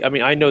to say, I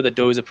mean, I know that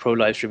Doe is a pro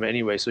live streamer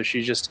anyway, so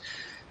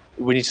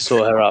we need to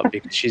sort her out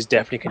because she's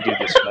definitely can do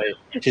this, right?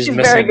 She's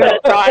very good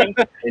at drawing.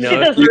 You know, she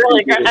does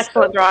really good,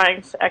 excellent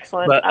drawings.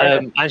 Excellent. But,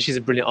 and she's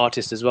a brilliant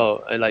artist as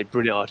well, like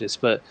brilliant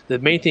artist. But the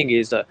main thing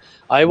is that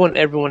I want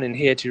everyone in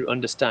here to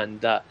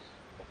understand that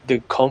the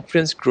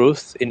confidence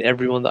growth in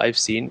everyone that I've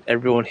seen,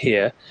 everyone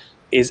here,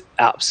 is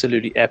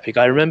absolutely epic.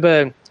 I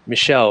remember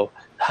Michelle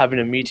having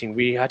a meeting.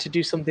 We had to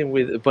do something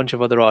with a bunch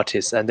of other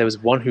artists, and there was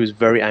one who was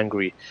very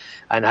angry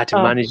and had to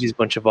manage these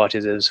bunch of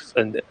artists,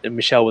 and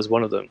Michelle was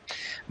one of them.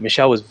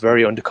 Michelle was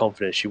very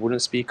underconfident. She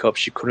wouldn't speak up.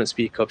 She couldn't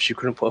speak up. She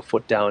couldn't put her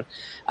foot down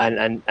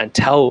and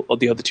tell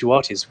the other two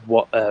artists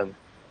what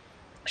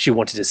she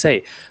wanted to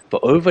say.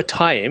 But over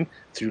time,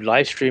 through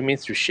live streaming,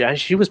 through sharing,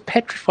 she was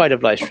petrified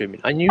of live streaming.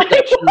 I knew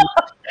that she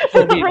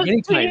told me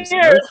many times. You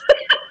know?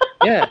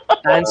 Yeah,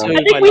 and so I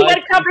think we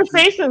had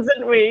conversations,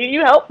 didn't we?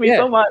 You helped me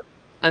so much.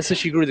 And so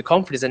she grew the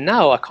confidence, and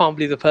now I can't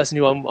believe the person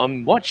who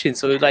I'm watching.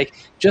 So like,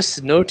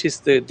 just notice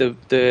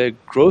the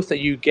growth that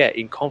you get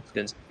in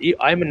confidence.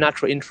 I'm a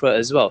natural introvert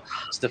as well,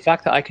 so the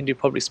fact that I can do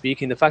public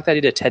speaking, the fact that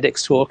I did a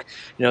TEDx talk,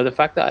 you know, the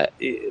fact that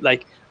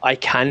I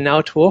can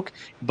now talk,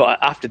 but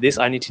after this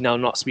I need to now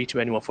not speak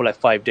to anyone for like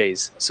 5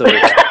 days. So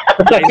it's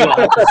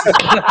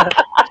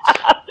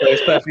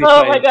perfectly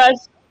fine. My gosh.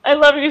 I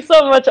love you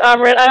so much,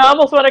 Amrit. I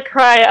almost want to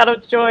cry out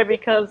of joy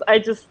because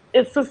it's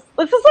just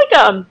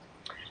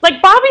like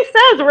Bobby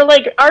says, we're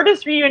like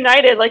artists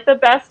reunited. Like the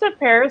best of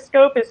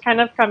Periscope is kind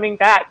of coming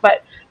back,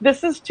 but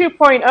this is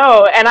 2.0,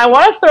 and I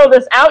want to throw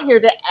this out here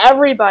to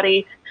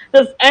everybody.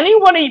 Does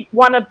anyone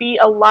want to be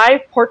a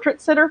live portrait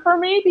sitter for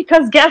me?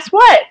 Because guess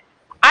what?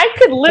 I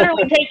could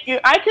literally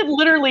I could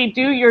literally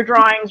do your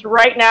drawings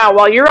right now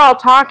while you're all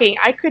talking.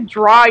 I could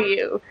draw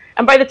you.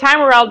 And by the time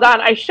we're all done,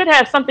 I should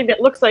have something that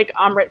looks like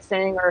Amrit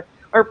Singh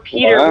or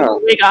Peter with a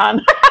wig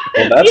on.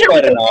 Well, that's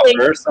quite an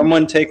offer.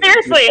 Someone take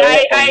seriously.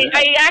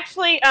 I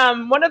actually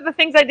one of the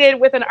things I did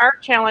with an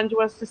art challenge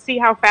was to see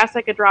how fast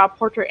I could draw a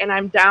portrait, and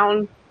I'm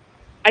down.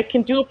 I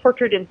can do a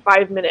portrait in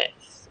 5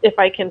 minutes if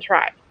I can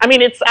try. I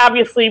mean, it's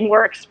obviously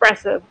more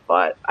expressive,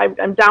 but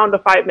I'm down to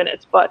 5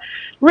 minutes. But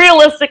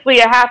realistically,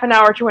 a half an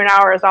hour to an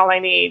hour is all I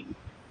need.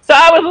 So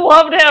I would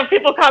love to have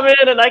people come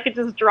in and I could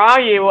just draw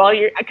you while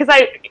you're, because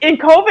in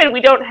COVID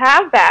we don't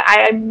have that.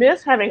 I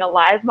miss having a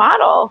live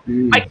model.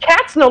 My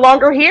cat's no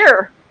longer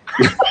here.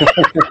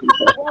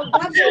 Well,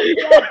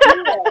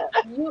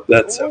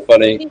 that's so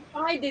funny. We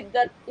decided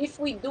that if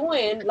we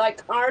doing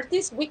like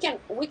artists, we can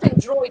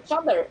draw each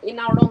other in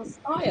our own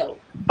style.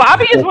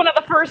 Bobby is one of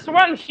the first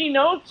ones. She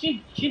knows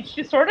she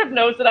sort of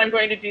knows that I'm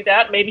going to do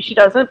that. Maybe she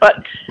doesn't,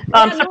 but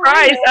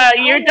surprise!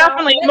 You're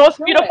definitely the most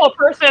beautiful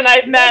person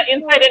I've met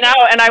inside and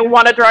out, and I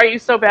want to draw you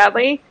so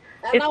badly.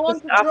 And I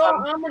want to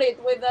draw Amrit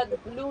with a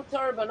blue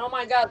turban. Oh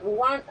my God!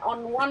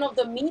 On one of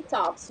the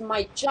meetups,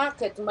 my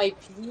jacket, my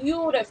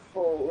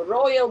beautiful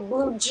royal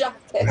blue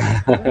jacket.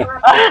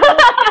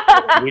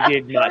 We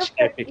did match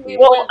epically.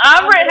 Well,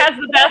 Amrit has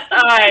the best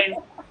eyes.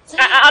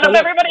 Out of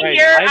everybody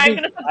here, I'm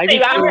going to say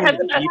Amrit has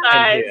the best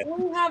eyes.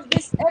 We have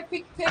these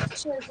epic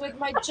pictures with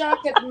my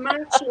jacket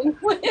matching.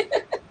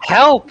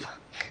 Help!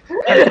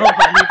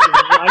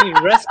 I need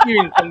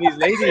rescuing from these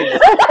ladies.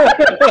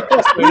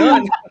 What's going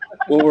on?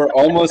 Well, we're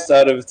almost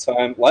out of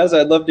time. Liza,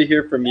 I'd love to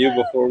hear from you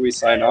before we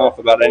sign off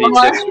about any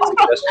tips or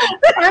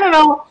suggestions. I don't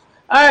know.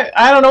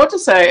 I don't know what to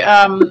say.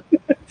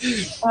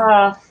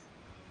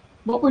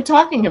 What we're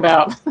talking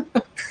about.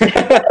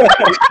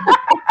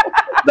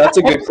 That's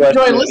a good question.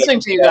 I enjoy listening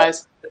to you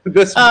guys.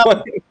 This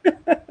point.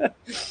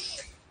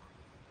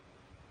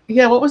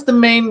 Yeah, what was the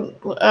main...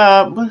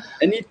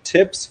 Any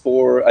tips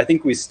for... I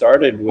think we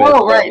started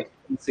with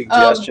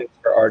suggestions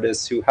for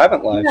artists who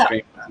haven't live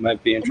streamed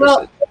might be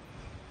interested. Well,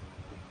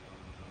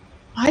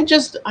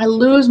 I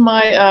lose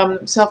my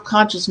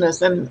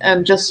self-consciousness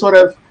and just sort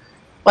of,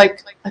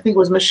 like I think it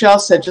was Michelle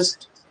said,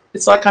 just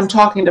it's like I'm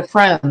talking to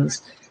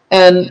friends.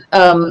 And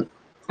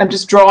I'm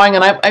just drawing,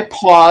 and I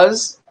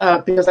pause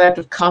because I have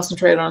to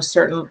concentrate on a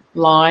certain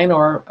line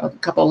or a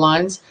couple of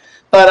lines.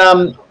 But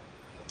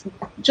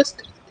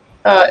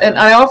and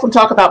I often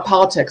talk about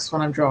politics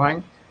when I'm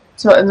drawing,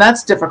 and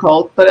that's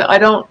difficult. But I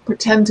don't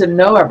pretend to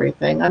know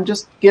everything. I'm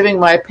just giving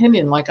my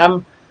opinion. Like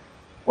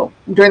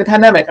during the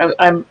pandemic,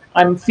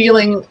 I'm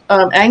feeling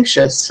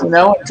anxious.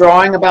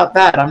 Drawing about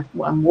that.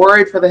 I'm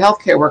worried for the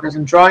healthcare workers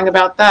and drawing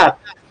about that.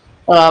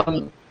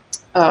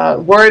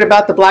 Worried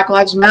about the Black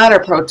Lives Matter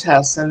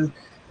protests and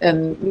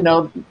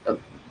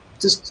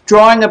just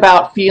drawing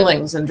about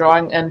feelings and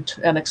drawing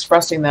and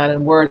expressing that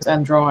in words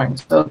and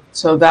drawings.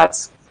 So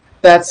that's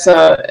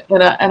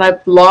and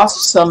I've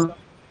lost some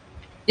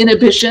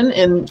inhibition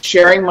in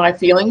sharing my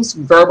feelings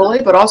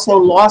verbally, but also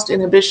lost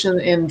inhibition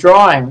in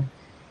drawing.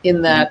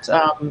 In that,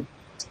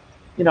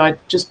 I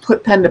just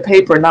put pen to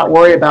paper and not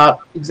worry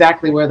about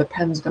exactly where the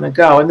pen's going to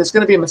go. And there's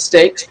going to be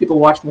mistakes. People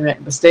watch me make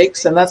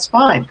mistakes, and that's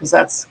fine because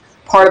that's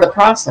part of the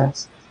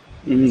process.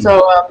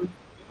 So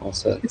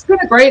it's been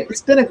a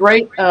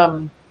great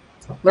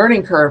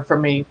learning curve for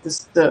me.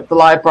 The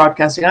live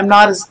broadcasting. I'm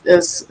not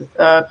as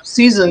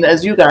seasoned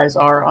as you guys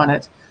are on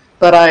it,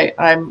 but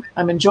I'm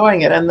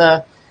enjoying it. And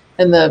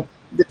the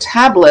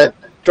tablet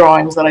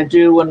drawings that I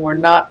do when we're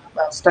not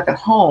stuck at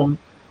home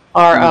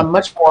are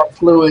much more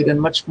fluid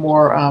and much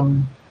more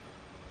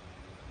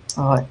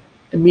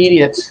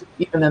immediate,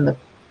 even than the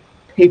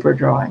paper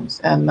drawings.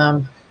 And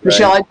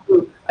Michelle,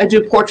 I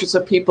do portraits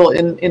of people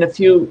in a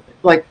few,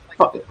 like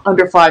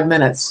under 5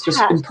 minutes,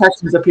 just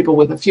impressions of people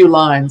with a few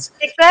lines.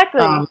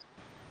 Exactly.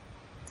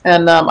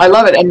 And I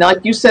love it. And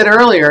like you said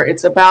earlier,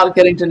 it's about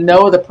getting to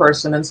know the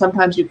person. And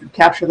sometimes you can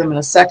capture them in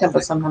a second,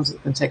 but sometimes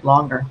it can take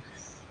longer.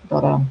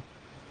 But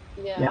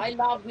yeah, I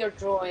love your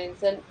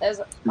drawings, and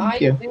as I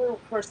do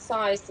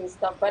precise and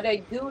stuff, but I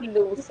do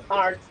lose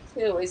art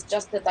too. It's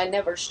just that I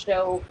never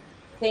show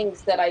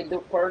things that I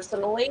do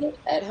personally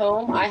at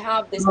home. I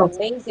have this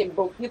amazing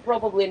book. You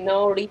probably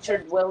know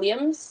Richard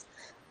Williams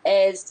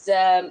as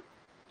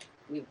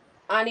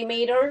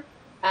animator,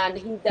 and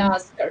he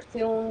does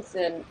cartoons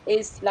and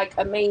is like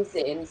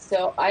amazing.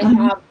 So I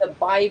have the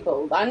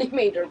Bible, the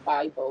animator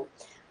Bible,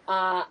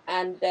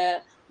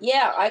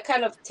 yeah, I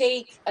kind of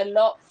take a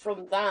lot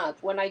from that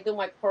when I do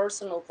my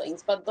personal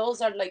things, but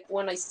those are like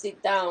when I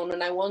sit down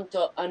and I want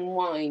to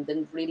unwind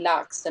and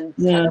relax and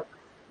kind of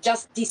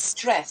just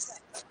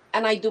distress,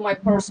 and I do my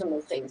personal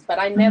things, but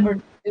I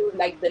never do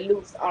like the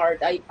loose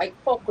art. I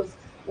focus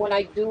when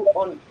I do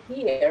on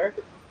here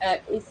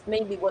is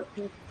maybe what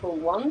people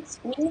want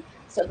me.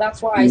 So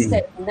that's why I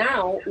said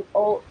now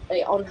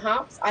on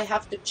Hubs, I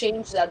have to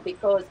change that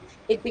because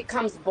it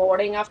becomes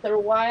boring after a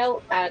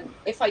while. And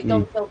if I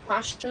don't feel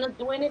passionate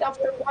doing it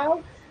after a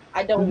while,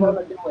 I don't want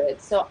to do it.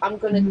 So I'm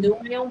going to do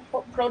my own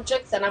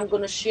projects, and I'm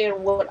going to share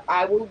what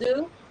I will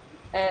do.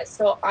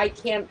 So I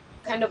can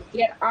kind of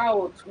get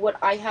out what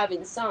I have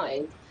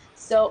inside.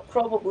 So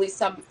probably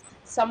some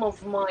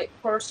of my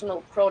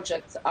personal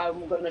projects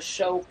I'm going to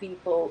show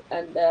people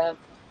and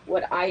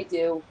what I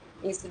do,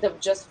 instead of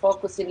just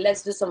focusing,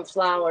 let's do some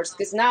flowers,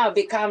 because now I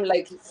become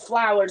like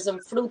flowers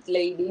and fruit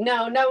lady.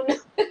 No. I'm gonna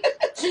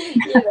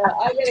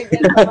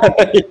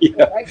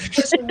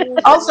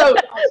get Also,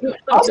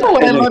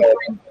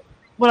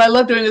 what I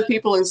love doing with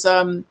people is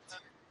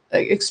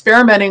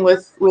experimenting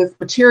with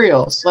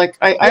materials. Like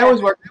I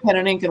always work with pen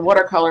and ink and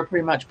watercolor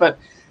pretty much, but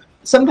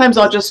sometimes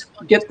I'll just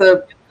get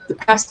the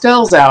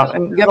pastels out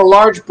and get a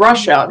large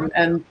brush out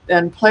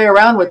and play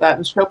around with that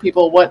and show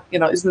people what,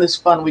 isn't this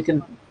fun? We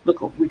can look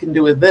what we can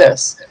do with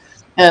this.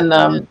 And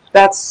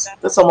that's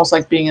almost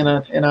like being in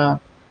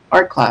a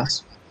art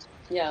class.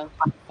 Yeah.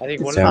 I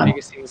think one of the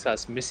biggest things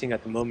that's missing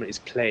at the moment is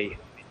play.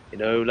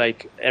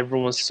 Like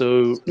everyone's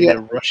so in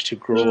a rush to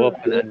grow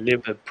up and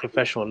live a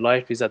professional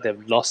life, is that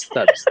they've lost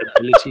that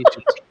ability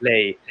to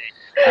play.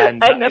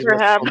 And I never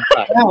have.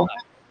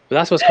 But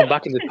that's what's come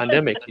back in the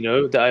pandemic,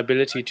 the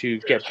ability to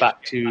get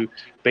back to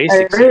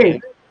basics,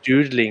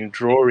 doodling,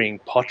 drawing,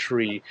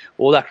 pottery,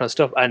 all that kind of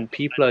stuff. And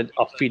people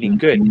are feeling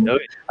good,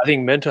 I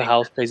think mental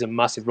health plays a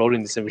massive role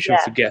in this, and we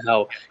shouldn't forget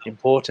how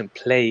important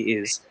play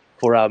is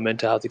for our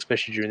mental health,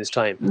 especially during this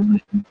time.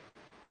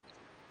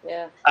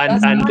 Yeah.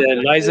 And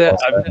Liza,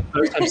 I've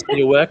first time seeing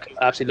your work.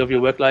 I absolutely love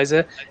your work,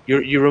 Liza.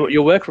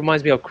 Your work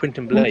reminds me of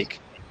Quentin Blake,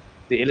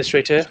 the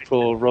illustrator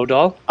for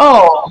Roundtable.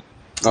 Oh,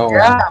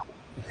 yeah.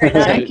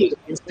 Thank you.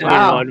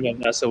 Wow.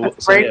 So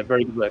yeah,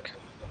 very good work.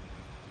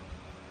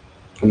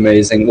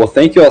 Amazing. Well,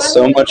 thank you all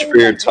so much for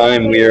your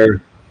time.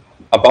 We're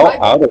about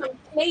out of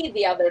play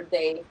the other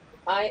day.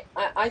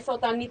 I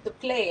thought I need to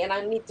play, and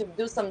I need to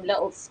do some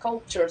little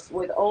sculptures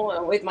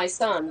with my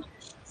son.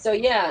 So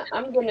yeah,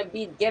 I'm gonna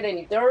be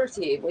getting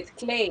dirty with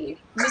clay.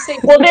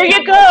 Well, there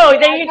you go.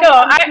 There you go.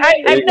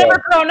 I've never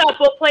grown up.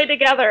 We'll play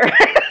together.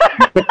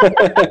 Let's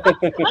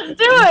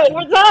do it.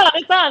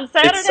 It's on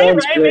Saturday, it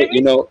sounds right?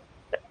 Great.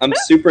 I'm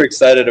super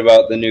excited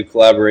about the new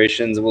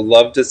collaborations. We'll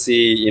love to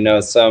see,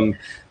 some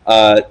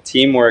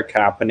teamwork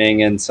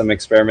happening and some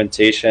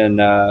experimentation,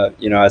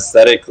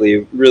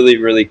 aesthetically, really,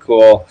 really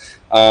cool.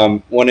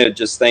 Want to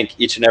just thank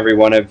each and every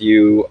one of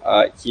you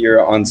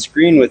here on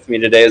screen with me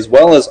today, as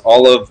well as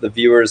all of the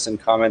viewers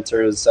and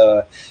commenters.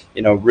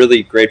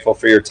 Really grateful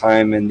for your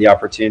time and the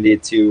opportunity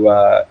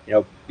to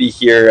be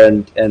here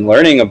and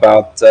learning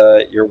about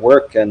your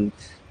work and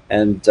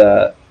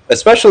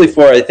especially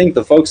for, I think,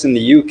 the folks in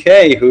the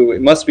UK who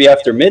it must be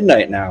after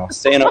midnight now,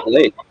 staying up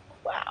late.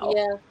 Wow.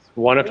 Yeah.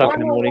 1 o'clock in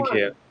the morning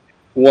here.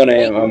 1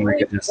 a.m. Oh my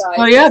goodness.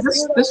 Oh yeah,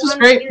 this was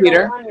great,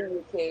 Peter.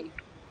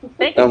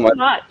 Thank you so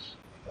much.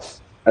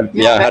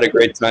 Yeah, I had a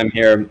great time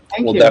here.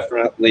 We'll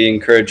definitely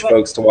encourage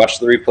folks to watch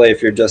the replay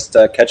if you're just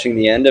catching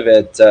the end of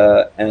it,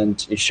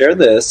 and you share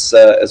this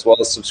as well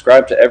as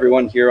subscribe to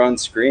everyone here on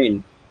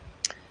screen.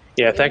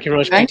 Yeah, thank you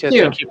very much, Peter.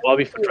 Thank you,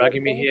 Bobby, for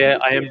dragging me here.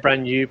 I am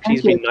brand new.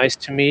 Please be nice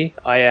to me.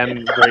 I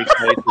am very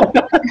excited.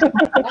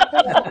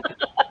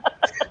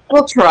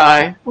 We'll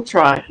try. We'll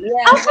try. Yeah,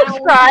 I'll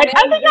subscribe.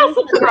 I think I'll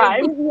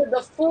subscribe. Give you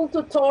the full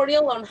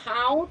tutorial on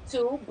how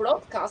to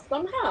broadcast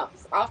on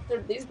Hubs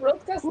after this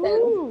broadcast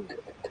ends.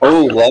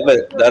 Oh, love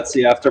it. That's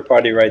the after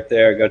party right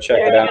there. Go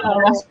check it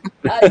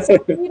out. So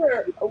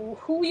Peter,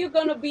 who are you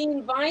going to be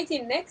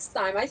inviting next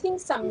time? I think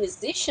some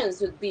musicians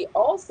would be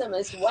awesome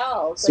as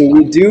well. So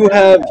we do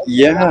have,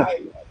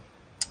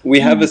 we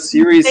have a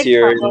series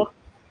here.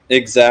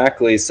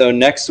 Exactly. So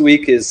next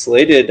week is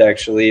slated,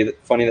 actually,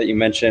 funny that you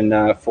mentioned,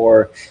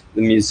 for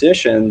the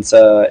musicians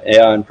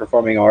and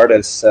performing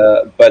artists.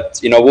 But,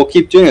 we'll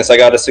keep doing this. I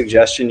got a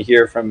suggestion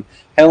here from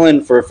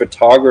Helen for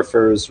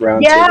photographers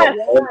roundtable. Yes.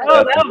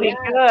 Oh, that would be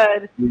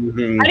good.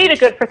 I need a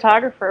good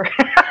photographer.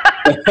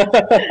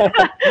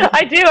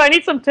 I do. I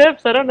need some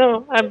tips. I don't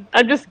know.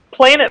 I'm just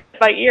playing it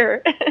by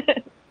ear.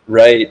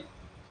 Right.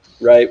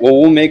 Right. Well,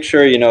 we'll make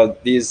sure,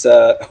 these,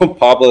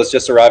 Pablo's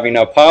just arriving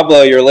now.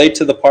 Pablo, you're late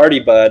to the party,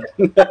 bud.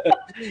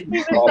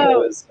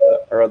 Pablo is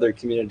our other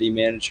community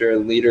manager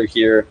and leader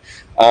here.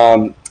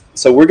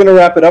 So we're going to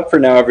wrap it up for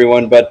now,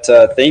 everyone. But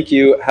thank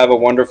you. Have a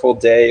wonderful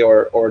day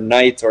or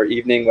night or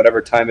evening,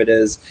 whatever time it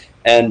is.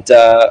 And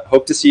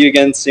hope to see you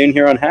again soon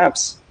here on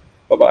HAPS.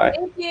 Bye-bye.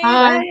 Thank you.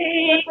 Bye.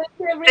 Thank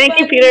you, Thank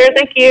you, Peter.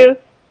 Thank you.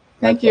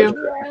 Thank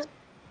you.